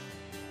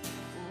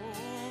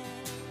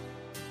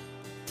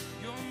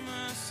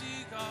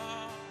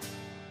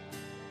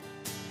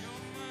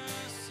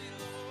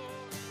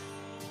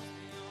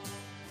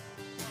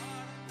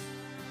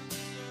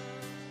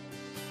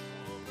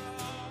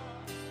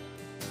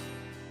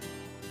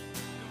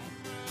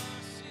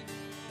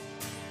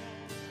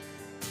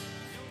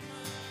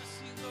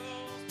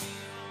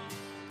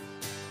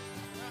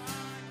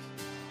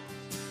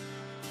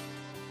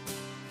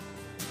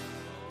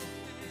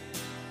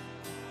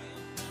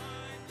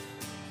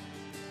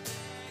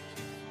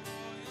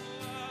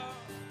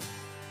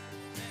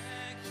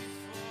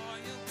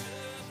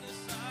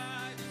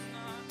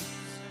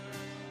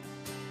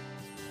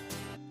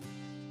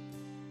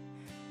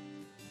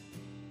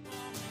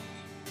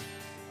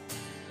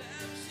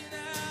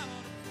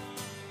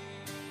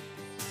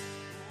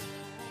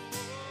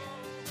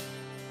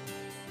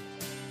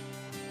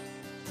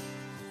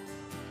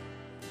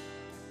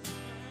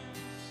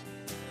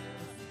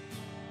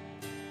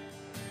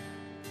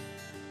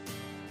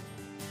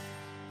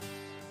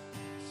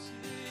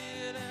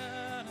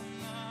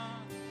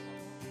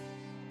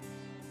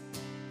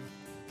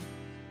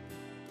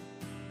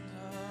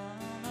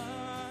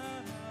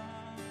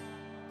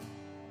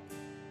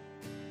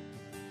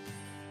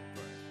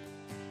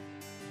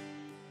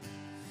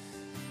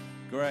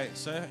 Great.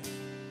 So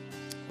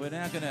we're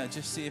now going to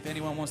just see if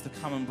anyone wants to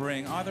come and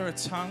bring either a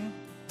tongue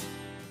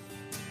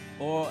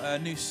or a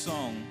new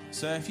song.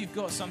 So if you've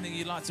got something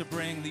you'd like to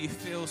bring that you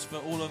feel's for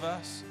all of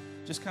us,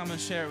 just come and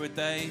share it with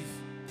Dave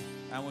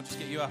and we'll just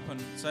get you up.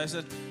 And so it's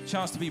a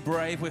chance to be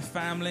brave. We're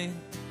family.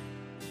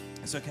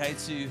 It's okay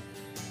to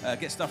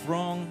get stuff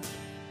wrong.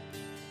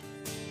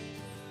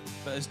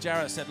 But as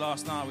Jarrett said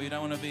last night, we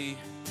don't want to be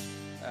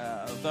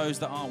those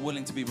that aren't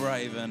willing to be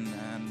brave and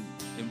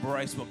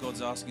embrace what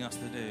God's asking us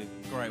to do.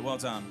 Great, well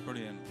done,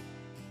 brilliant.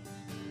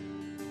 I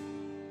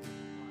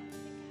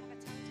think I have a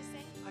tongue to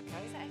sing.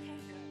 Okay. Is that okay?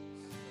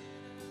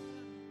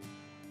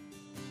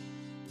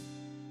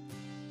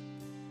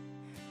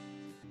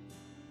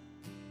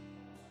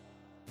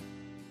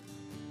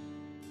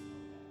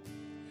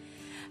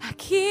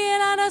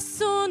 Akira na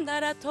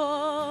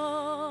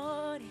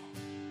sundaratore,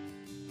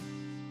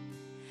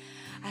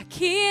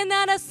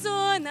 akina na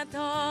sunatore,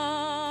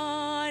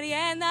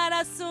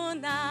 na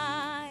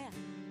sunaya,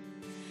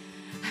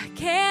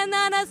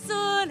 akena na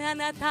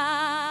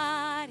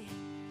sunanatare,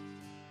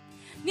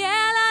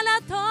 niela na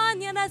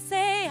tonya na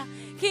seya,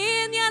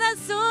 kinya na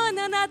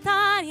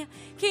sunanataria,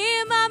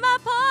 ki mama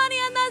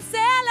ponia na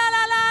sela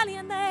la la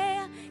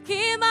niya,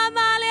 ki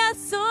mama le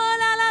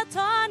sula la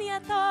tonya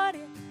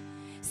tore.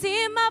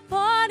 Sima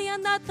pori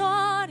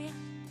andatoria,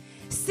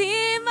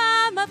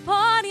 sima ma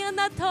pori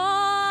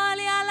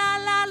andatoria, la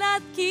la la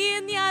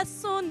kinya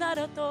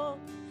sundarato,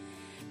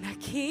 na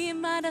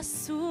kima na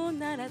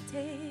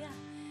sunaratea,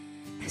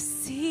 na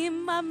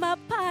sima ma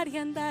pari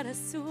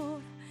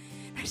andarasura,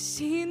 na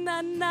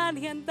shina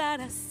nani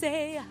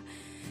andarasea,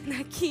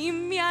 na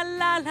kimya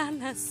la la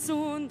na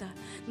sunda,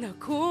 na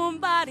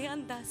kumbari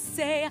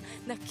andasea,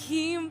 na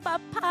kimba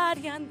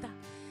pari anda,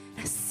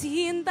 na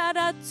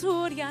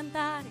sindaraturi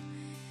andare.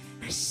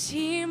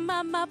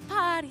 Shima ma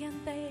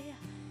pariandea,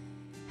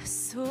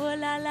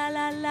 sola la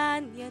la la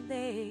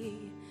niande,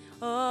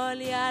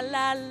 olia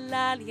la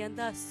la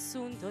lianda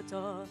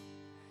sundoto.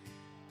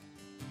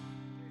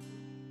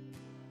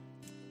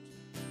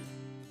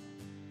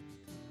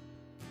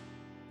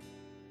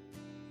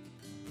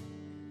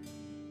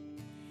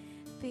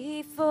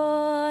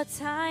 Before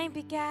time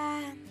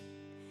began,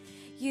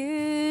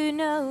 you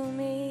know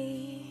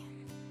me.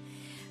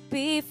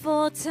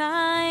 Before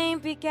time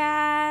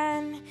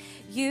began,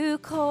 you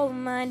called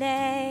my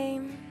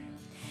name.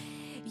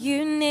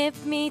 You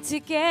knit me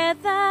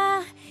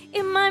together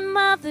in my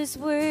mother's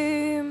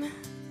womb.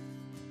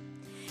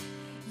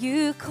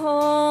 You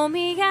call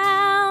me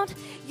out.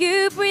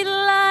 You breathe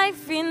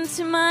life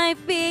into my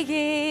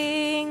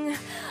being.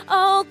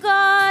 Oh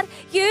God,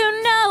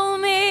 you know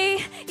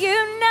me.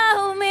 You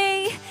know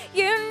me.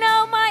 You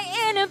know my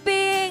inner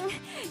being.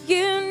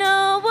 You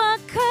know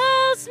what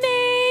calls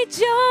me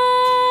joy.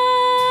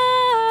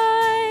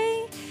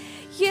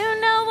 You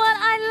know what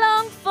I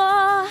long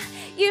for.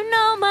 You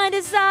know my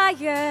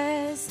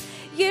desires.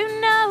 You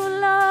know,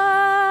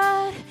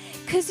 Lord,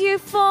 'cause you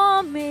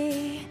for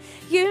me.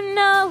 You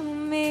know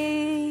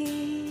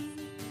me.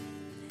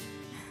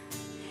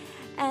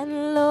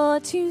 And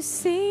Lord, you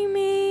see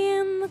me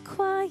in the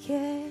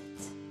quiet.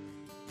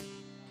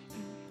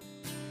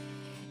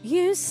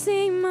 You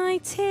see my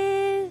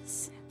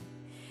tears.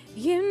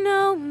 You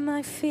know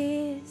my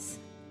fears.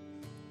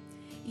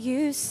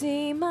 You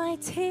see my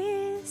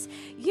tears.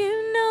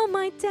 You know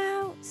my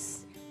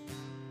doubts.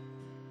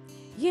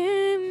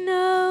 You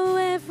know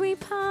every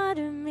part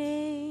of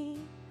me.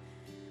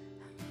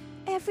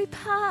 Every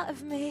part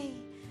of me.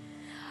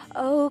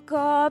 oh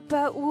God,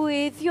 but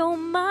with your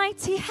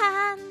mighty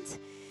hand,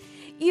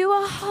 you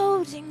are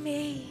holding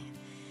me.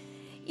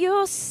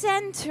 You're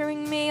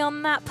centering me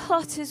on that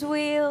potter's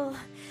wheel.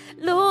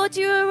 Lord,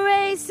 you are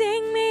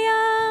raising me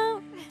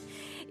up.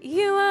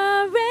 You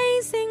are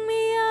raising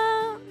me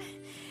up.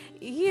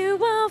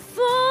 You are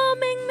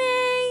forming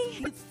me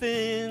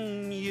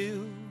within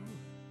you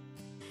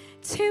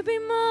to be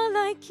more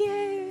like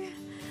you.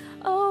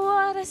 Oh,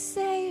 what a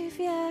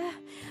Savior.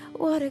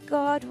 What a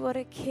God, what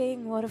a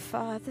King, what a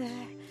Father.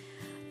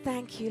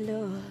 Thank you,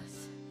 Lord.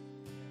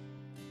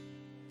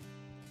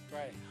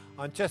 Great.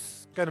 I'm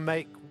just going to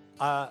make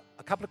a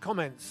couple of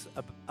comments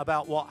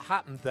about what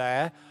happened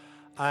there.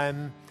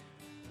 The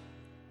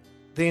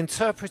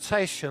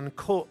interpretation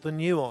caught the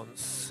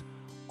nuance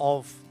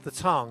of the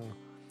tongue.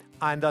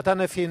 And I don't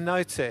know if you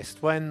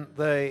noticed, when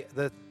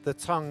the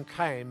tongue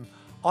came,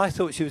 I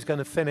thought she was going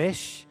to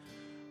finish.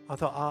 I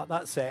thought,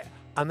 that's it.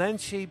 And then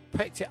she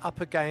picked it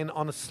up again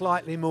on a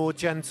slightly more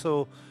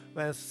gentle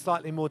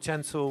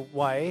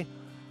way.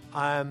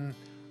 And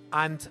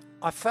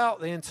I felt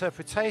the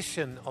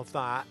interpretation of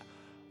that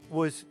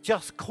was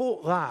just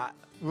caught that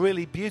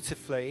really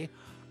beautifully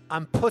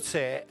and put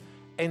it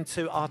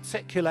into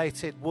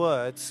articulated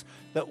words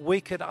that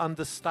we could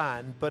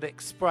understand, but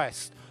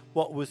expressed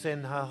what was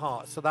in her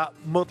heart. So that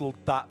modeled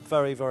that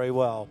very, very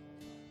well.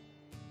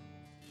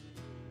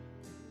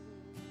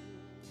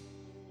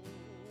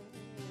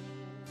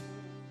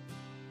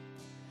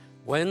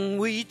 when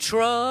we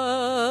trust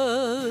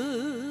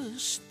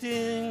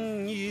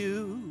in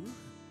you,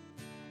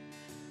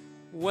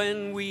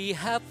 when we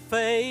have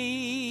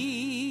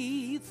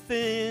faith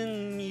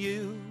in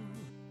you,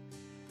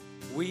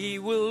 we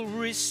will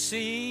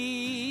receive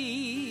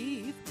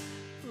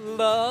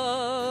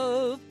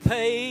love,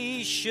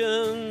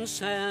 patience,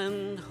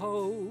 and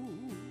hope.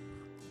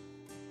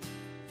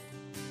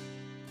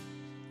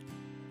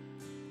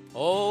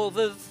 All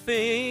the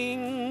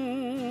things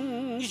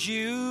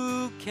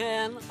you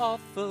can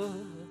offer,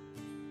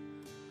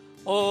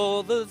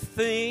 all the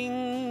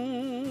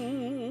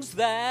things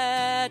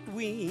that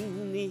we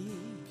need,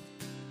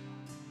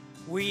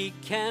 we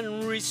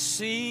can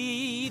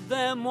receive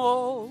them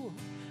all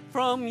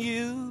from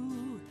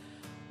you,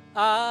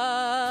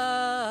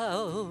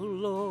 our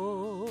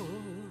Lord.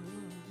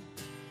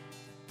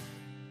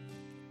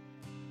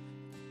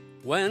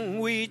 When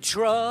we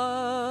trust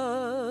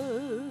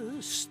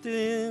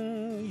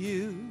in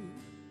you,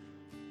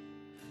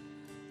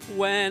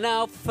 when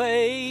our faith's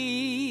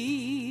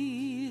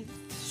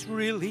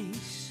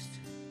released,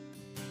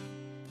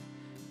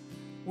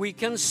 we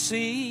can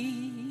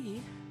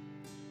see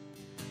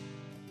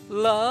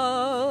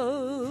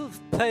love,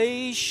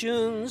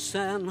 patience,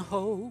 and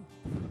hope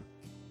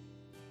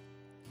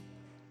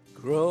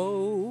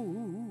grow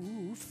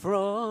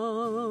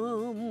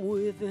from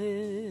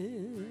within.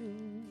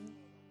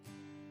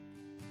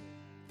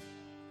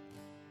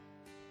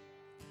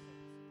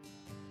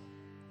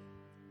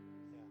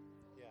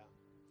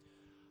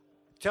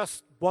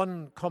 Just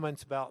one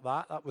comment about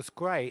that. That was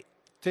great.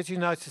 Did you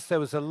notice there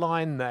was a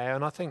line there?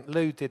 And I think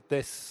Lou did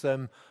this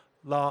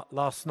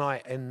last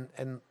night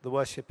in the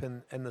worship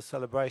in the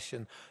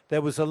celebration.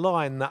 There was a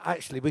line that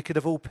actually we could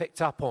have all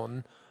picked up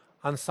on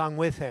and sung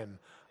with him.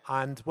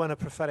 And when a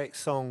prophetic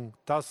song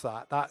does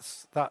that,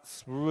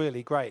 that's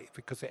really great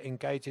because it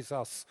engages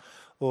us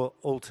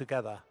all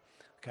together.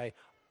 Okay.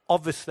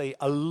 Obviously,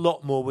 a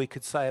lot more we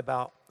could say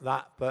about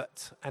that.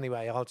 But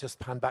anyway, I'll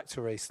just hand back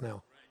to Reese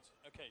now.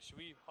 Okay, should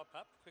we hop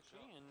up quickly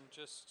and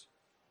just...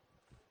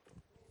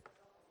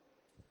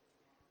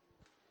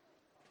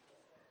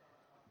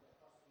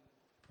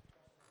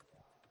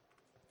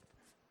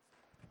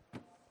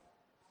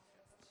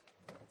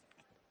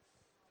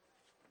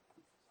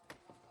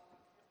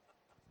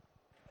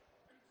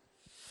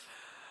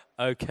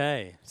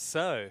 Okay,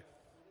 so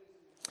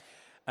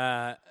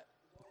let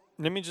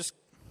me just...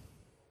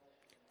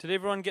 Did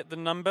everyone get the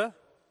number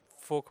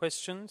for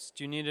questions?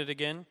 Do you need it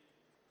again?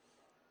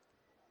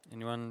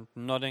 Anyone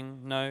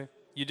nodding? No?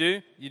 You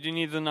do? You do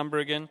need the number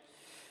again?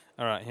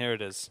 All right, here it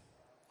is.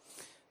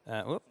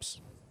 Whoops.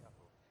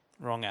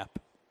 Wrong app.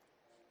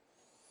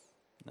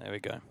 There we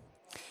go.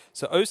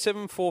 So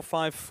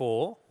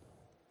 07454.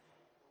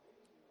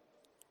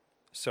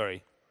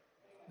 Sorry.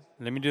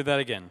 Let me do that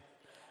again.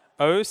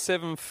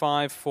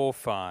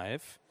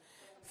 07545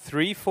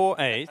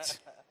 348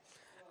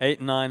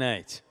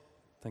 898.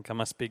 I think I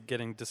must be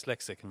getting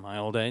dyslexic in my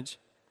old age.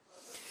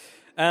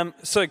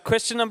 So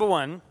question number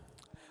one.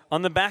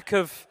 On the back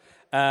of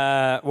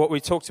what we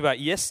talked about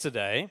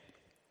yesterday,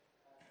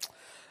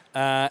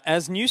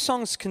 as new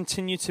songs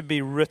continue to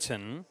be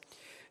written,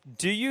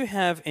 do you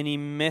have any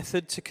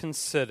method to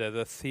consider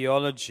the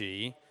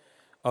theology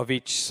of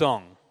each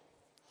song?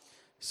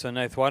 So,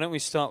 Nath, why don't we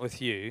start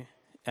with you,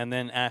 and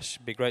then Ash,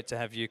 it'd be great to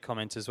have you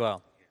comment as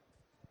well.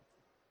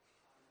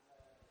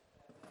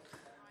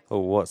 Oh,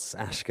 what's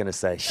Ash going to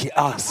say? She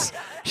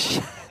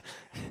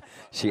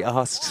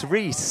asks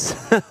Reese.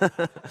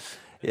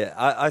 Yeah,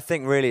 I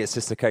think really it's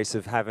just a case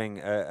of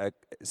having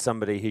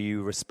somebody who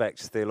you respect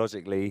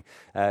theologically,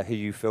 who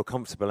you feel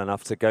comfortable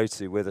enough to go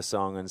to with a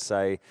song and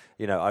say,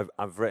 you know,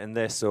 I've written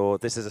this, or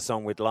this is a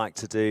song we'd like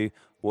to do.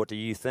 What do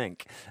you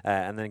think?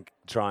 And then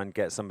try and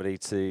get somebody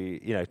to,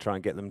 you know, try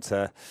and get them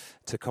to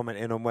comment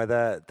in on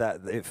whether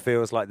that it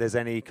feels like there's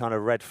any kind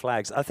of red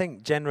flags. I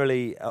think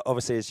generally,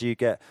 obviously, as you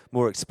get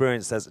more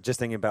experience, as just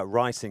thinking about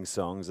writing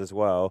songs as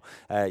well,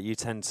 you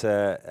tend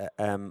to,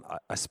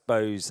 I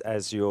suppose,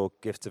 as your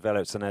gift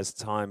develops and as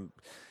time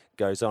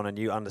goes on and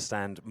you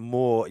understand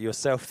more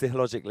yourself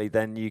theologically,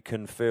 then you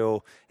can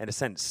feel, in a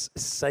sense,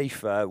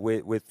 safer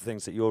with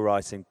things that you're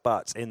writing.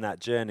 But in that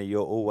journey,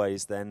 you're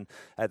always then,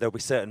 there'll be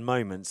certain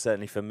moments,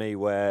 certainly for me,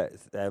 where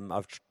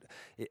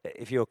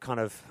if you're kind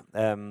of,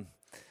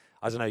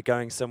 I don't know,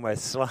 going somewhere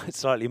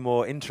slightly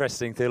more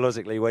interesting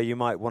theologically, where you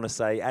might want to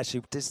say,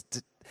 actually,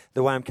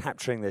 the way I'm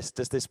capturing this,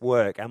 does this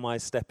work? Am I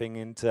stepping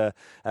into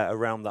a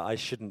realm that I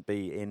shouldn't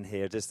be in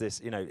here? Does this,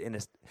 you know,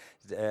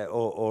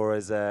 or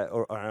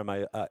am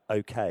I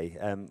okay?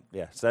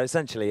 Yeah. So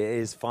essentially, it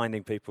is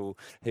finding people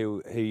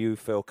who you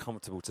feel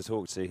comfortable to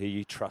talk to, who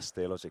you trust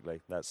theologically.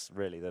 That's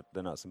really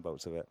the nuts and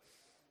bolts of it.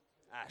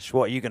 Ash,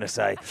 what are you going to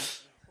say?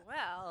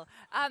 Well,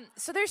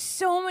 so there's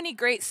so many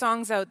great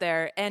songs out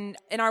there, and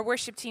in our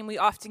worship team, we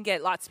often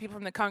get lots of people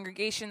from the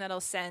congregation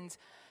that'll send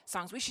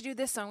songs. We should do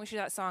this song, we should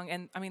do that song.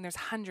 And I mean, there's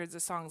hundreds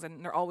of songs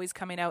and they're always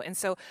coming out. And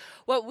so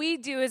what we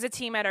do as a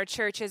team at our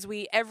church is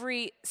we,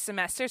 every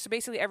semester, so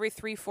basically every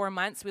 3-4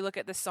 months, we look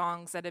at the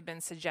songs that have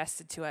been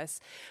suggested to us.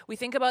 We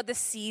think about the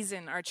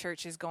season our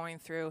church is going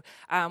through.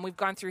 We've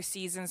gone through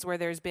seasons where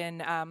there's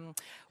been,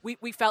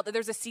 we felt that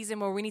there's a season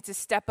where we need to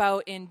step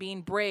out in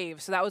being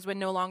brave. So that was when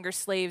No Longer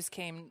Slaves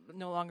came,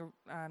 no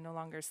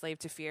longer slave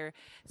to fear.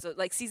 So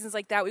like seasons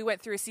like that, we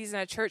went through a season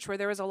at church where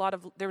there was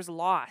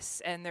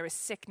loss and there was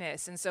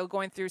sickness. And so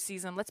going through a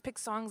season, let's pick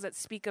songs that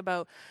speak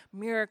about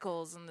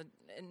miracles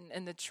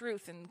and the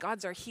truth, and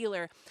God's our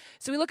healer.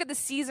 So we look at the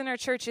season our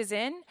church is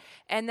in,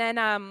 and then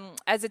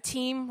as a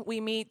team, we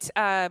meet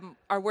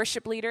our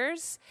worship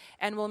leaders,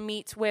 and we'll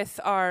meet with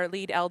our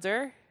lead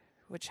elder,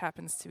 which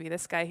happens to be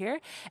this guy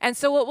here. And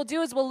so what we'll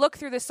do is we'll look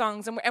through the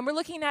songs, and we're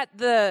looking at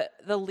the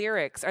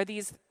lyrics. Are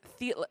these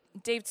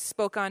Dave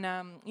spoke on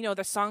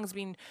the songs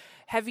being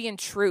heavy in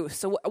truth.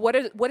 So what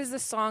is the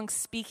song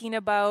speaking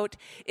about?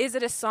 Is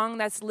it a song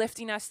that's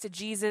lifting us to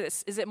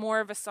Jesus? Is it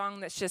more of a song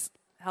that's just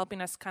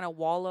helping us kind of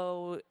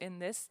wallow in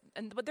this?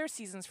 But there are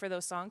seasons for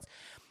those songs.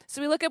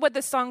 So we look at what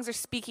the songs are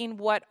speaking,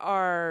 what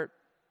our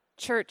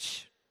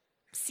church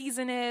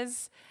season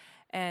is,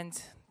 and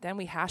then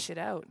we hash it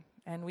out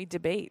and we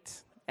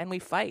debate and we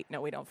fight. No,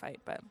 we don't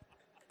fight, but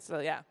so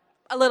yeah,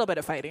 a little bit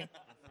of fighting.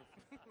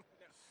 Do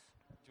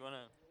you want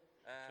to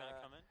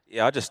come in?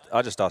 Yeah,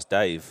 I just asked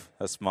Dave.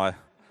 That's my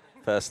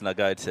person I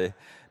go to.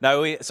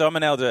 No, so I'm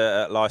an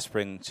elder at Life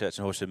Spring Church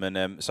in Horsham,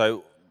 and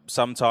so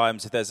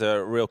sometimes if there's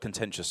a real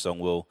contentious song,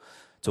 we'll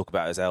talk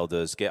about it as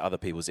elders, get other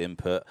people's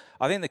input.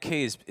 I think the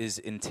key is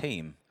in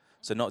team,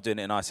 so not doing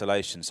it in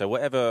isolation. So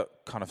whatever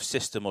kind of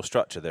system or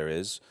structure there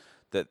is,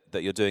 that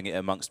you're doing it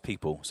amongst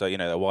people. So, you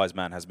know, a wise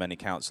man has many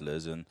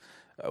counselors, and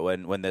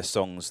when there's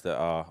songs that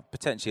are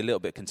potentially a little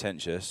bit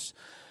contentious,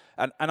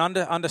 and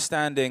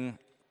understanding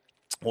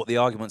what the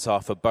arguments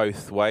are for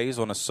both ways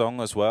on a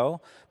song as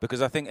well,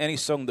 because I think any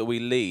song that we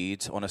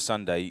lead on a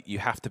Sunday, you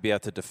have to be able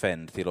to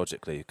defend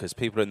theologically, because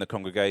people in the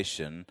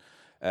congregation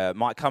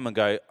might come and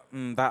go,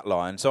 that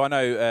line. So I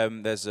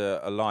know there's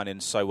a line in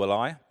So Will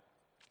I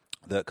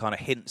that kind of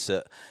hints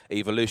at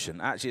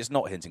evolution. Actually, it's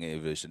not hinting at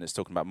evolution. It's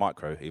talking about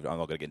micro. I'm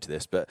not going to get into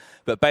this, but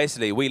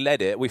basically, we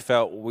led it. We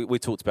felt we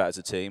talked about it as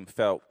a team.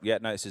 Felt, yeah,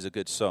 no, this is a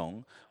good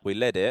song. We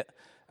led it,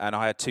 and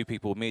I had two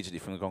people immediately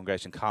from the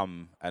congregation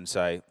come and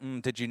say,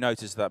 "Did you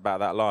notice that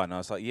about that line?" And I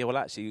was like, "Yeah, well,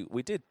 actually,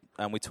 we did,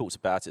 and we talked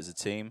about it as a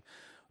team.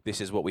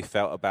 This is what we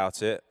felt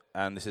about it,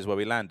 and this is where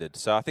we landed."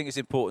 So I think it's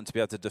important to be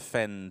able to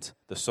defend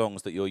the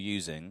songs that you're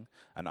using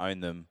and own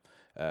them.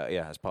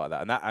 As part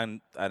of that,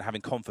 and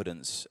having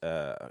confidence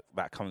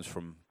that comes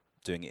from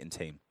doing it in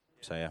team.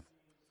 So yeah,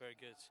 very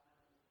good.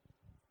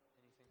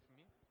 Anything from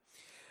you?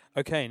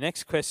 Okay,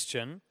 next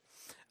question.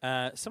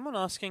 Someone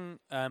asking,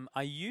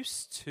 I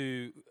used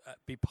to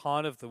be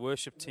part of the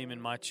worship team in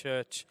my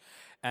church,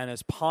 and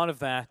as part of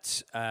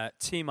that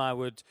team, I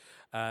would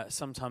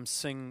sometimes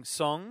sing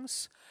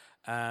songs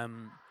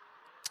in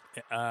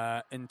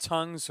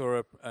tongues,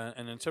 or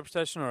an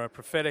interpretation or a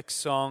prophetic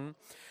song.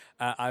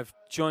 I've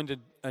joined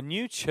a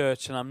new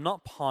church, and I'm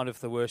not part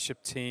of the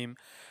worship team,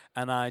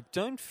 and I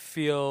don't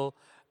feel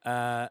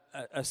a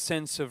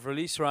sense of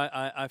release, or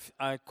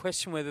I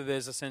question whether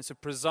there's a sense of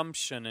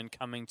presumption in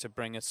coming to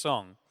bring a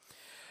song.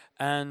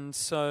 And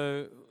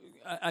so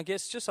I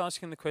guess just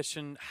asking the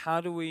question, how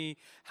do we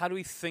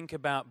think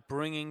about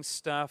bringing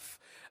stuff?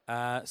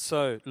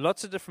 So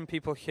lots of different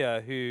people here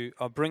who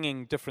are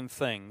bringing different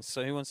things.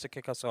 So who wants to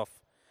kick us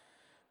off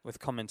with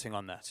commenting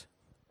on that?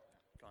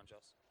 Go on,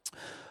 Joss.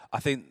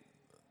 I think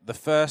the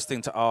first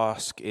thing to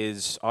ask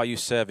is, are you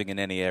serving in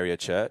any area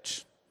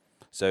church?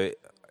 So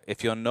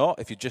if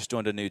you've just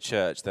joined a new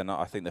church, then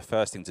I think the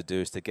first thing to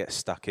do is to get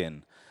stuck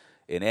in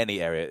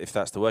any area. If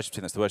that's the worship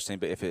team, that's the worship team.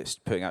 But if it's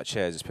putting out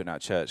chairs, it's putting out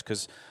church.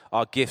 Because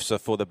our gifts are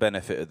for the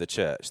benefit of the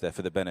church. They're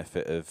for the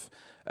benefit of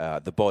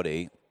the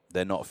body.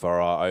 They're not for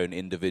our own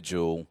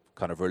individual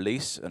kind of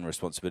release and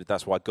responsibility.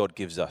 That's why God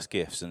gives us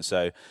gifts. And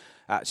so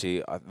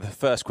actually, the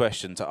first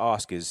question to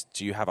ask is,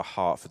 do you have a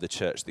heart for the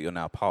church that you're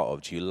now part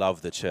of? Do you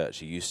love the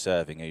church? Are you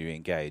serving? Are you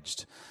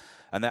engaged?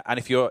 And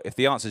if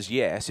the answer is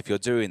yes, if you're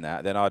doing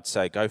that, then I'd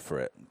say go for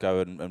it.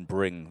 Go and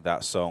bring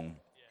that song.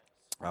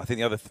 I think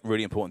the other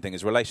really important thing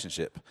is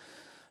relationship.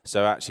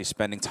 So actually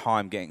spending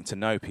time getting to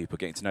know people,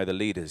 getting to know the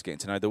leaders, getting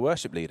to know the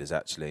worship leaders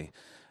actually,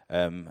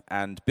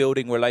 and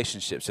building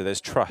relationships. So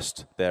there's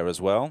trust there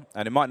as well.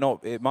 And it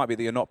might be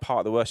that you're not part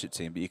of the worship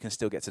team, but you can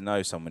still get to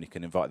know someone. You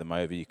can invite them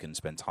over. You can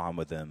spend time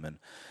with them,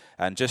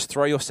 and just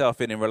throw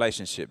yourself in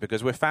relationship,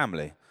 because we're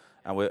family,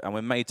 and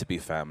we're made to be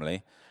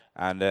family.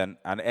 And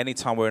any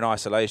time we're in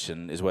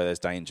isolation is where there's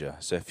danger.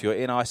 So if you're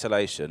in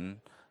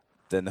isolation,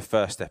 then the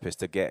first step is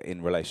to get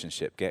in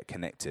relationship, get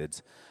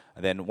connected.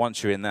 And then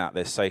once you're in that,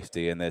 there's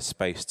safety and there's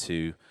space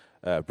to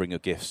bring your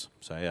gifts.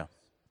 So, yeah.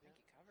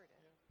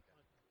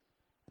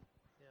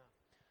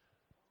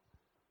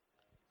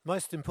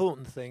 Most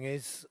important thing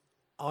is,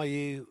 are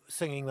you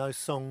singing those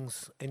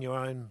songs in your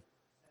own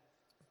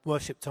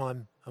worship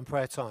time and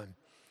prayer time?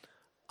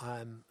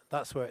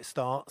 That's where it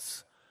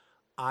starts.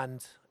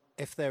 And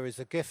if there is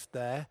a gift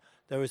there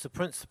is a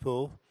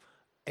principle.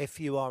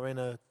 If you are in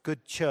a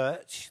good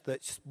church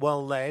that's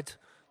well led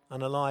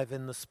and alive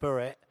in the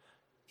Spirit,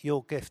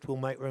 your gift will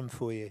make room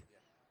for you.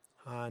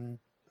 And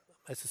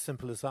it's as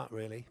simple as that,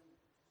 really.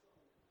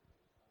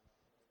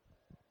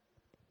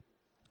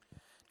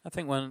 I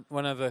think one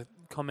other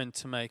comment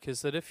to make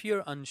is that if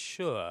you're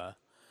unsure,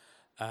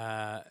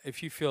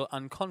 if you feel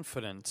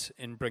unconfident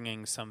in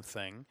bringing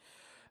something,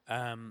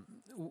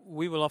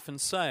 we will often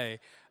say,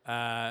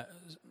 if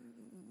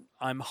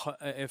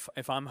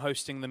I'm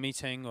hosting the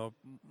meeting, or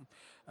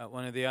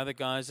one of the other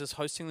guys is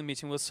hosting the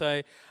meeting, we'll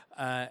say,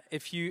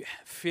 if you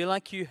feel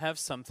like you have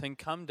something,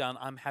 come down.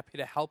 I'm happy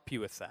to help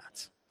you with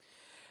that.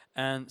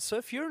 And so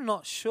if you're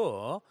not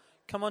sure,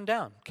 come on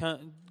down.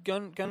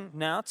 Go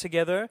now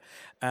together.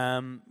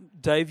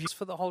 Dave,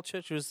 for the whole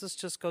church, or is this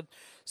just God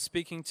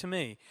speaking to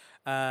me?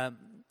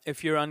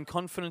 If you're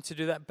unconfident to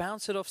do that,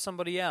 bounce it off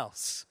somebody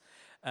else.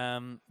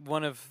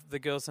 One of the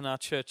girls in our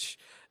church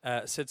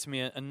said to me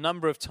a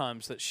number of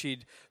times that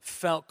she'd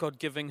felt God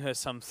giving her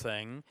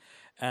something,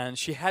 and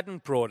she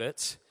hadn't brought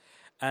it,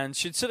 and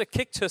she'd sort of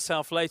kicked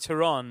herself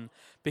later on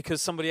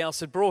because somebody else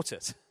had brought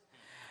it.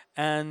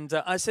 And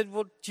I said,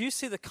 well, do you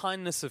see the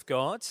kindness of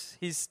God?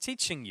 He's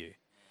teaching you.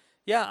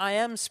 Yeah, I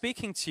am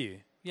speaking to you.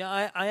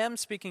 Yeah, I am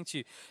speaking to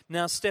you.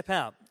 Now step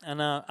out.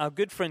 And our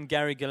good friend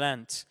Gary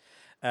Gallant,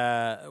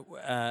 a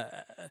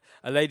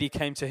lady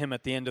came to him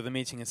at the end of the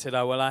meeting and said,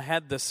 I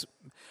had this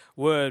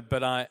word,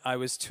 but I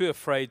was too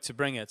afraid to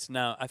bring it.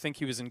 Now, I think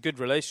he was in good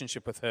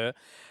relationship with her,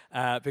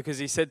 because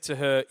he said to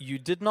her, you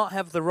did not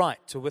have the right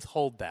to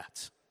withhold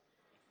that.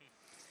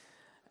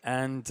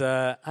 And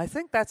I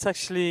think that's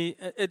actually,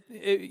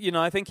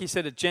 I think he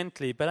said it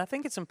gently, but I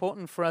think it's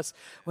important for us,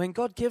 when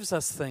God gives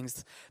us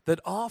things that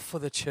are for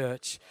the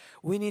church,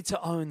 we need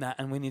to own that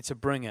and we need to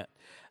bring it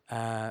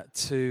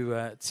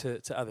to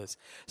others.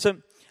 So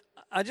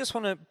I just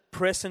want to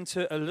press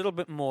into a little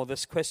bit more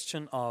this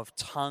question of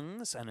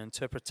tongues and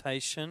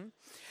interpretation.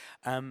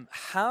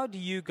 How do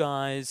you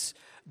guys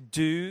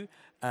do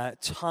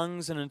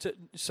tongues? And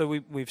so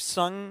we've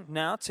sung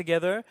now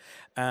together.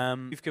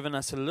 You've given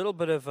us a little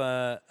bit of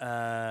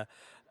an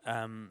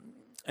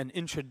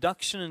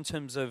introduction in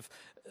terms of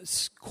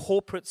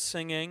corporate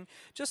singing.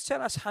 Just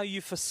tell us how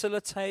you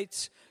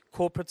facilitate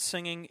corporate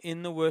singing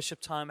in the worship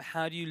time.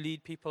 How do you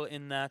lead people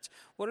in that?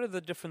 What are the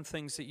different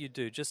things that you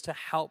do just to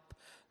help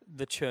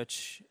the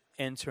church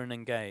enter and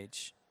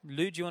engage?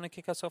 Lou, do you want to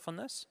kick us off on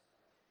this?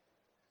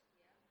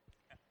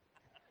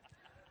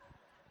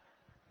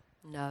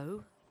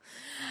 No.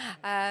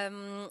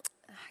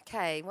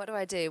 Okay, what do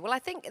I do? Well, I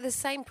think the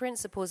same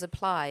principles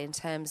apply in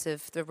terms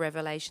of the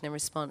revelation and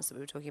response that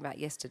we were talking about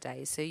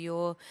yesterday. So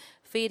you're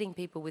feeding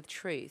people with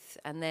truth,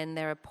 and then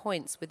there are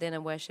points within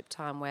a worship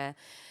time where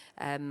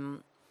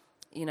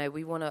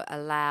we want to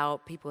allow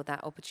people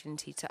that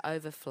opportunity to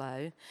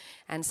overflow.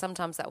 And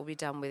sometimes that will be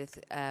done with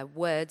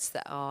words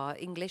that are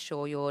English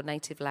or your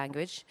native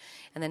language.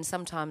 And then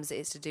sometimes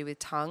it's to do with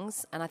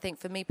tongues. And I think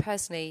for me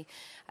personally,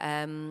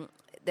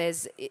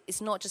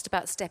 it's not just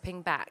about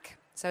stepping back.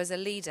 So as a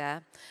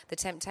leader, the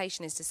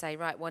temptation is to say,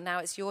 right, well, now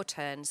it's your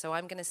turn, so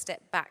I'm going to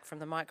step back from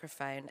the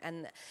microphone.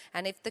 And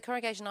if the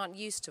congregation aren't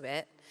used to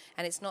it,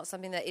 and it's not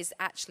something that is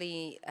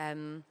actually,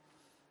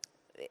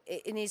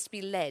 it needs to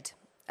be led.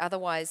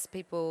 Otherwise,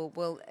 people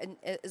will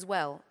as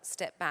well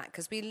step back.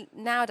 Because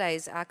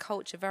nowadays, our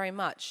culture very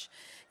much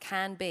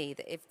can be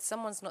that if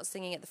someone's not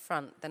singing at the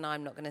front, then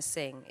I'm not going to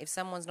sing. If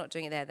someone's not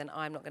doing it there, then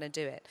I'm not going to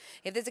do it.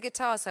 If there's a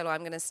guitar solo,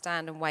 I'm going to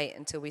stand and wait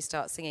until we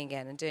start singing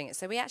again and doing it.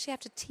 So we actually have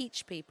to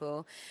teach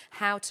people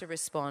how to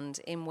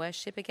respond in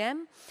worship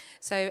again.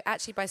 So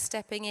actually by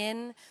stepping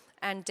in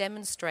and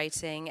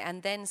demonstrating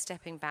and then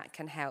stepping back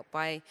can help.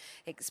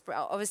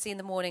 Obviously in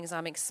the mornings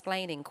I'm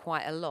explaining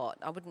quite a lot.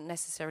 I wouldn't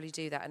necessarily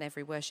do that in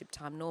every worship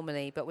time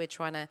normally, but we're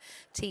trying to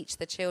teach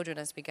the children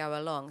as we go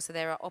along. So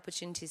there are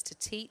opportunities to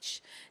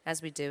teach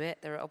as we do it.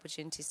 There are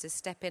opportunities to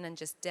step in and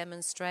just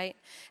demonstrate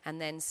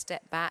and then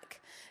step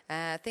back.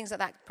 Things like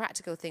that,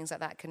 practical things like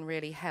that can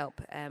really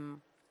help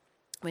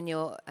when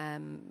you're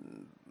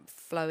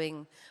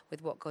flowing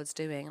with what God's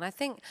doing. And I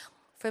think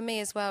for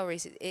me as well,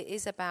 Reese, it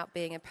is about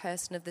being a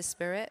person of the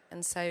Spirit.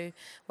 And so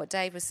what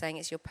Dave was saying,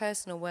 it's your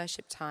personal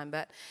worship time,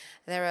 but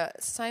there are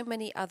so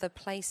many other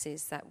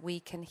places that we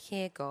can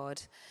hear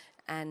God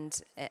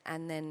and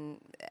then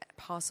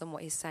pass on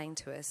what he's saying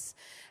to us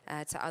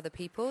to other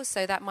people.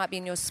 So that might be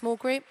in your small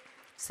group.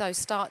 So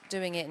start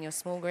doing it in your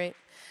small group.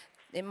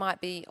 It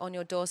might be on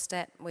your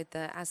doorstep with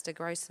the Asda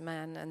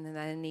Grossman, and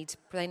then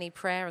they need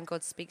prayer and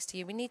God speaks to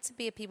you. We need to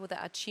be a people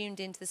that are tuned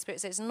into the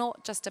Spirit. So it's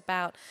not just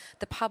about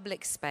the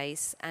public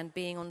space and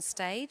being on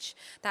stage.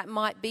 That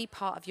might be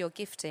part of your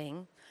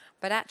gifting,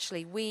 but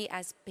actually we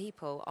as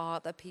people are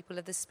the people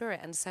of the Spirit,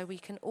 and so we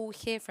can all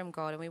hear from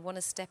God, and we want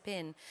to step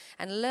in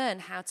and learn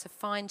how to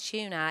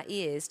fine-tune our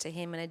ears to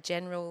him in a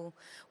general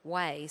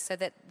way, so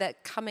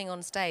that coming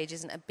on stage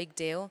isn't a big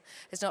deal.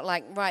 It's not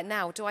like, right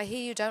now, do I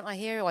hear you, don't I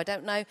hear you, I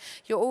don't know.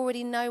 You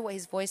already know what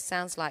his voice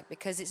sounds like,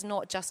 because it's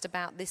not just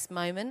about this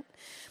moment,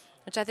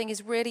 which I think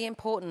is really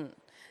important.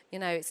 You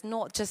know, it's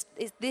not just,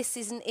 this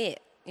isn't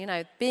it. You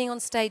know, being on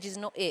stage is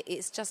not it.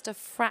 It's just a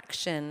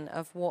fraction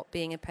of what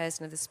being a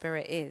person of the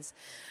Spirit is.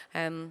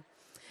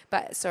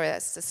 But sorry,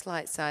 that's a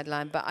slight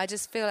sideline. But I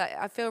just feel like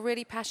I feel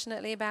really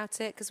passionately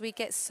about it, because we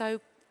get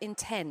so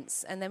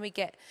intense and then we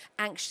get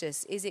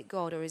anxious. Is it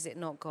God or is it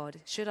not God?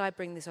 Should I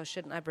bring this or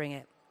shouldn't I bring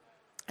it?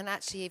 And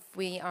actually, if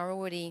we are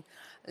already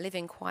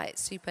living quite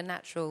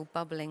supernatural,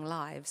 bubbling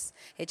lives,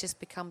 it just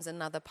becomes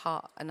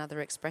another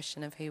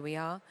expression of who we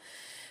are.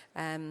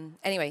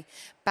 Anyway,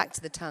 back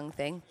to the tongue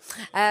thing.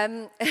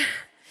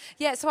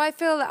 Yeah, so I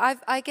feel that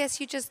I guess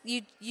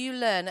you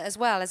learn as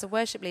well as a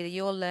worship leader.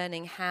 You're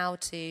learning how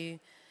to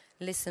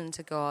listen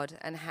to God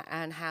and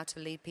how to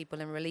lead people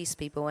and release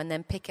people, and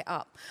then pick it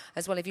up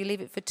as well. If you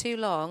leave it for too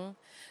long,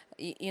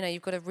 you know,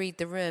 you've got to read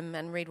the room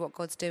and read what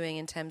God's doing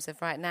in terms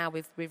of right now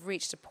we've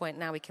reached a point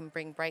now we can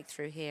bring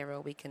breakthrough here, or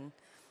we can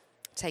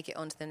take it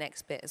on to the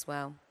next bit as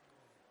well.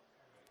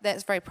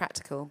 That's very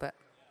practical, but.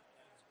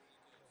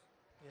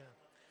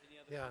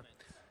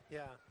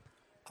 Yeah.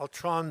 I'll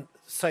try and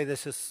say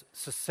this as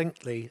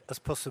succinctly as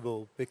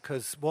possible,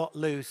 because what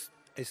Lou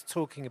is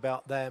talking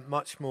about there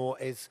much more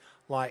is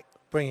like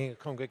bringing a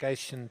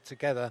congregation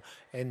together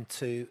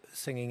into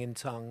singing in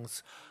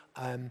tongues.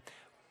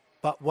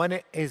 But when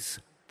it is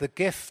the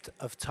gift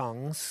of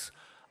tongues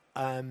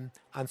and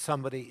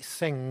somebody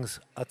sings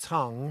a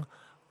tongue,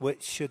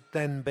 which should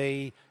then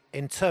be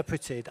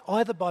interpreted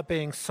either by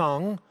being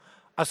sung,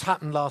 as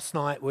happened last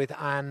night with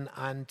Anne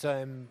and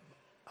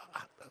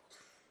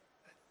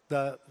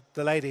the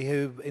lady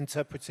who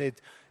interpreted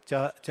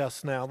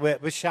just now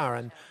with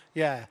Sharon,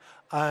 yeah.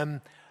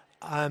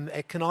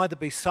 It can either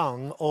be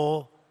sung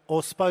or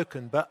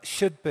spoken, but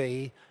should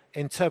be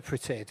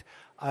interpreted.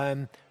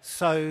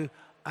 So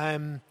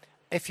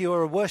if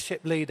you're a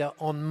worship leader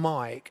on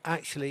mic,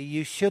 actually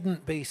you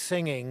shouldn't be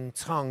singing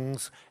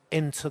tongues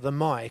into the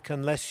mic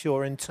unless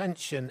your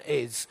intention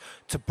is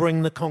to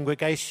bring the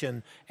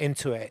congregation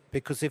into it.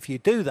 Because if you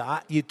do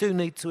that, you do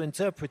need to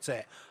interpret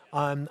it.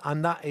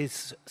 And that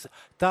is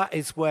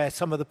where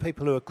some of the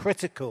people who are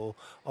critical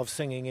of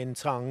singing in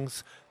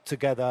tongues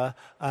together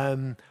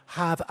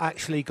have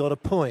actually got a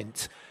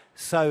point.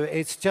 So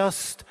it's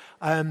just,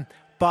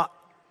 but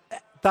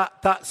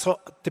that sort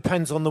of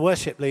depends on the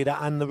worship leader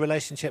and the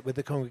relationship with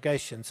the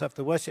congregation. So if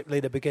the worship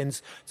leader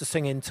begins to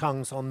sing in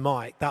tongues on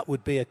mic, that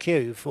would be a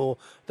cue for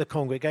the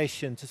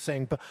congregation to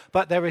sing.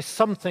 But there is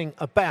something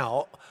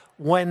about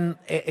when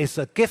it is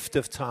a gift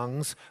of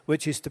tongues,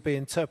 which is to be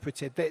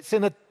interpreted, it's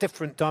in a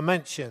different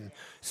dimension.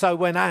 So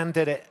when Anne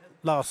did it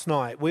last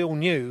night, we all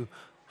knew,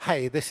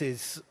 hey, this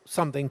is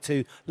something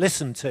to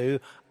listen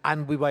to,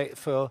 and we wait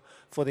for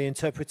the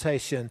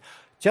interpretation.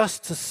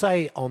 Just to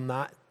say on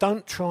that,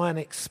 don't try and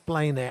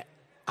explain it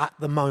at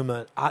the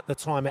moment, at the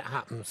time it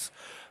happens.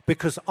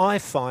 Because I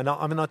find,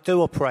 I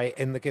do operate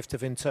in the gift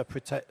of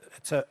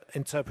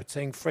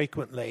interpreting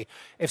frequently.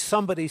 If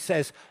somebody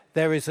says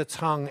there is a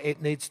tongue, it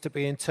needs to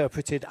be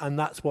interpreted, and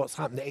that's what's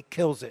happening, it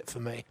kills it for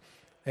me.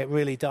 It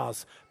really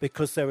does,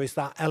 because there is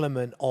that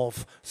element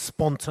of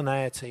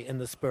spontaneity in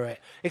the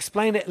Spirit.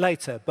 Explain it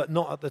later, but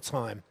not at the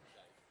time.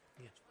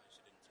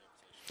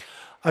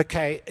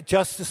 Okay,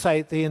 just to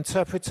say, the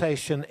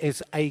interpretation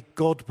is a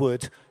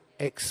Godward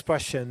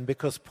expression,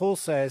 because Paul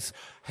says,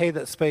 he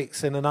that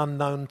speaks in an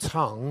unknown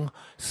tongue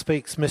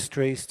speaks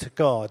mysteries to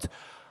God.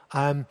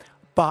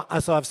 But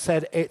as I've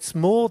said, it's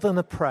more than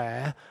a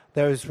prayer.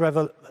 There is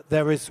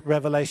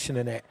revelation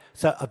in it.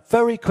 So a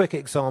very quick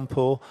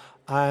example,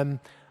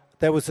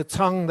 there was a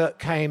tongue that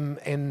came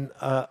in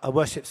a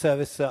worship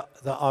service that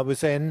I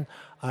was in.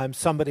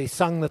 Somebody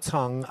sung the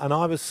tongue, and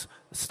I was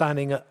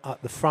standing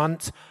at the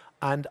front,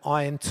 and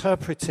I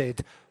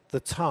interpreted the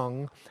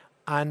tongue,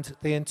 and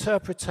the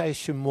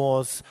interpretation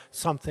was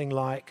something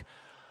like,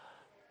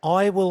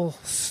 I will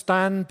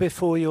stand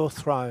before your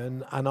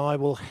throne and I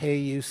will hear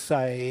you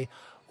say,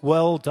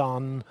 well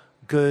done,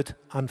 good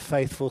and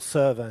faithful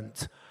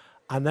servant.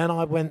 And then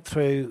I went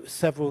through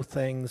several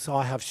things.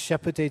 I have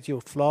shepherded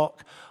your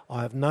flock,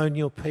 I have known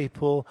your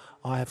people,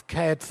 I have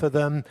cared for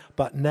them,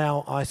 but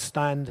now I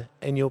stand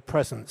in your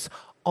presence.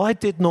 I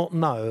did not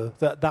know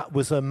that that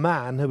was a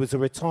man who was a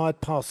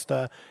retired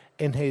pastor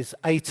in his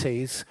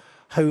 80s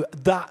who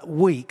that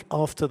week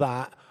after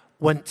that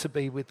went to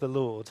be with the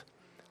Lord.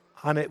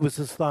 And it was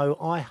as though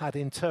I had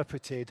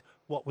interpreted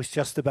what was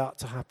just about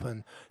to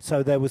happen.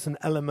 So there was an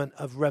element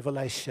of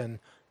revelation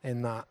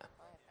in that.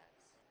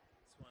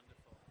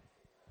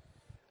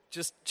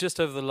 Just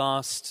over the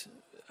last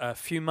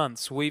few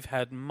months, we've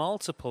had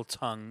multiple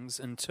tongues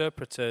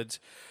interpreted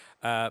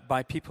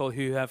by people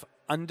who have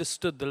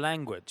understood the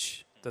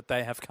language that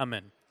they have come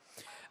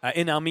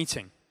in our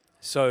meeting.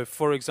 So,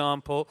 for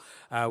example,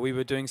 we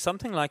were doing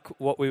something like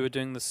what we were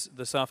doing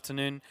this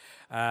afternoon.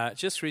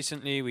 Just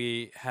recently,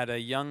 we had a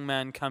young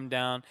man come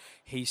down.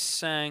 He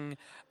sang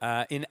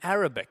in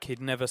Arabic. He'd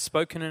never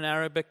spoken in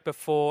Arabic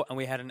before, and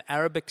we had an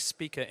Arabic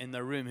speaker in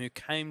the room who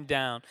came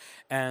down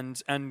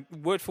and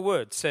word for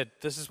word said,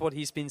 this is what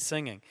he's been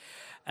singing.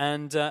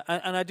 And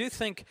I do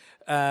think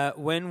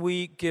when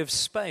we give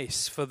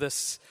space for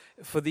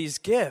these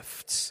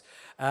gifts,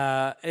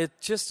 it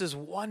just is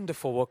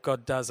wonderful what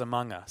God does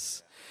among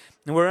us.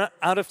 And we're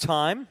out of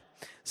time,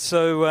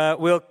 so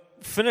we'll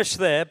finish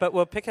there, but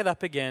we'll pick it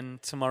up again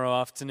tomorrow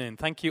afternoon.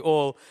 Thank you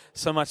all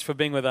so much for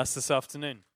being with us this afternoon.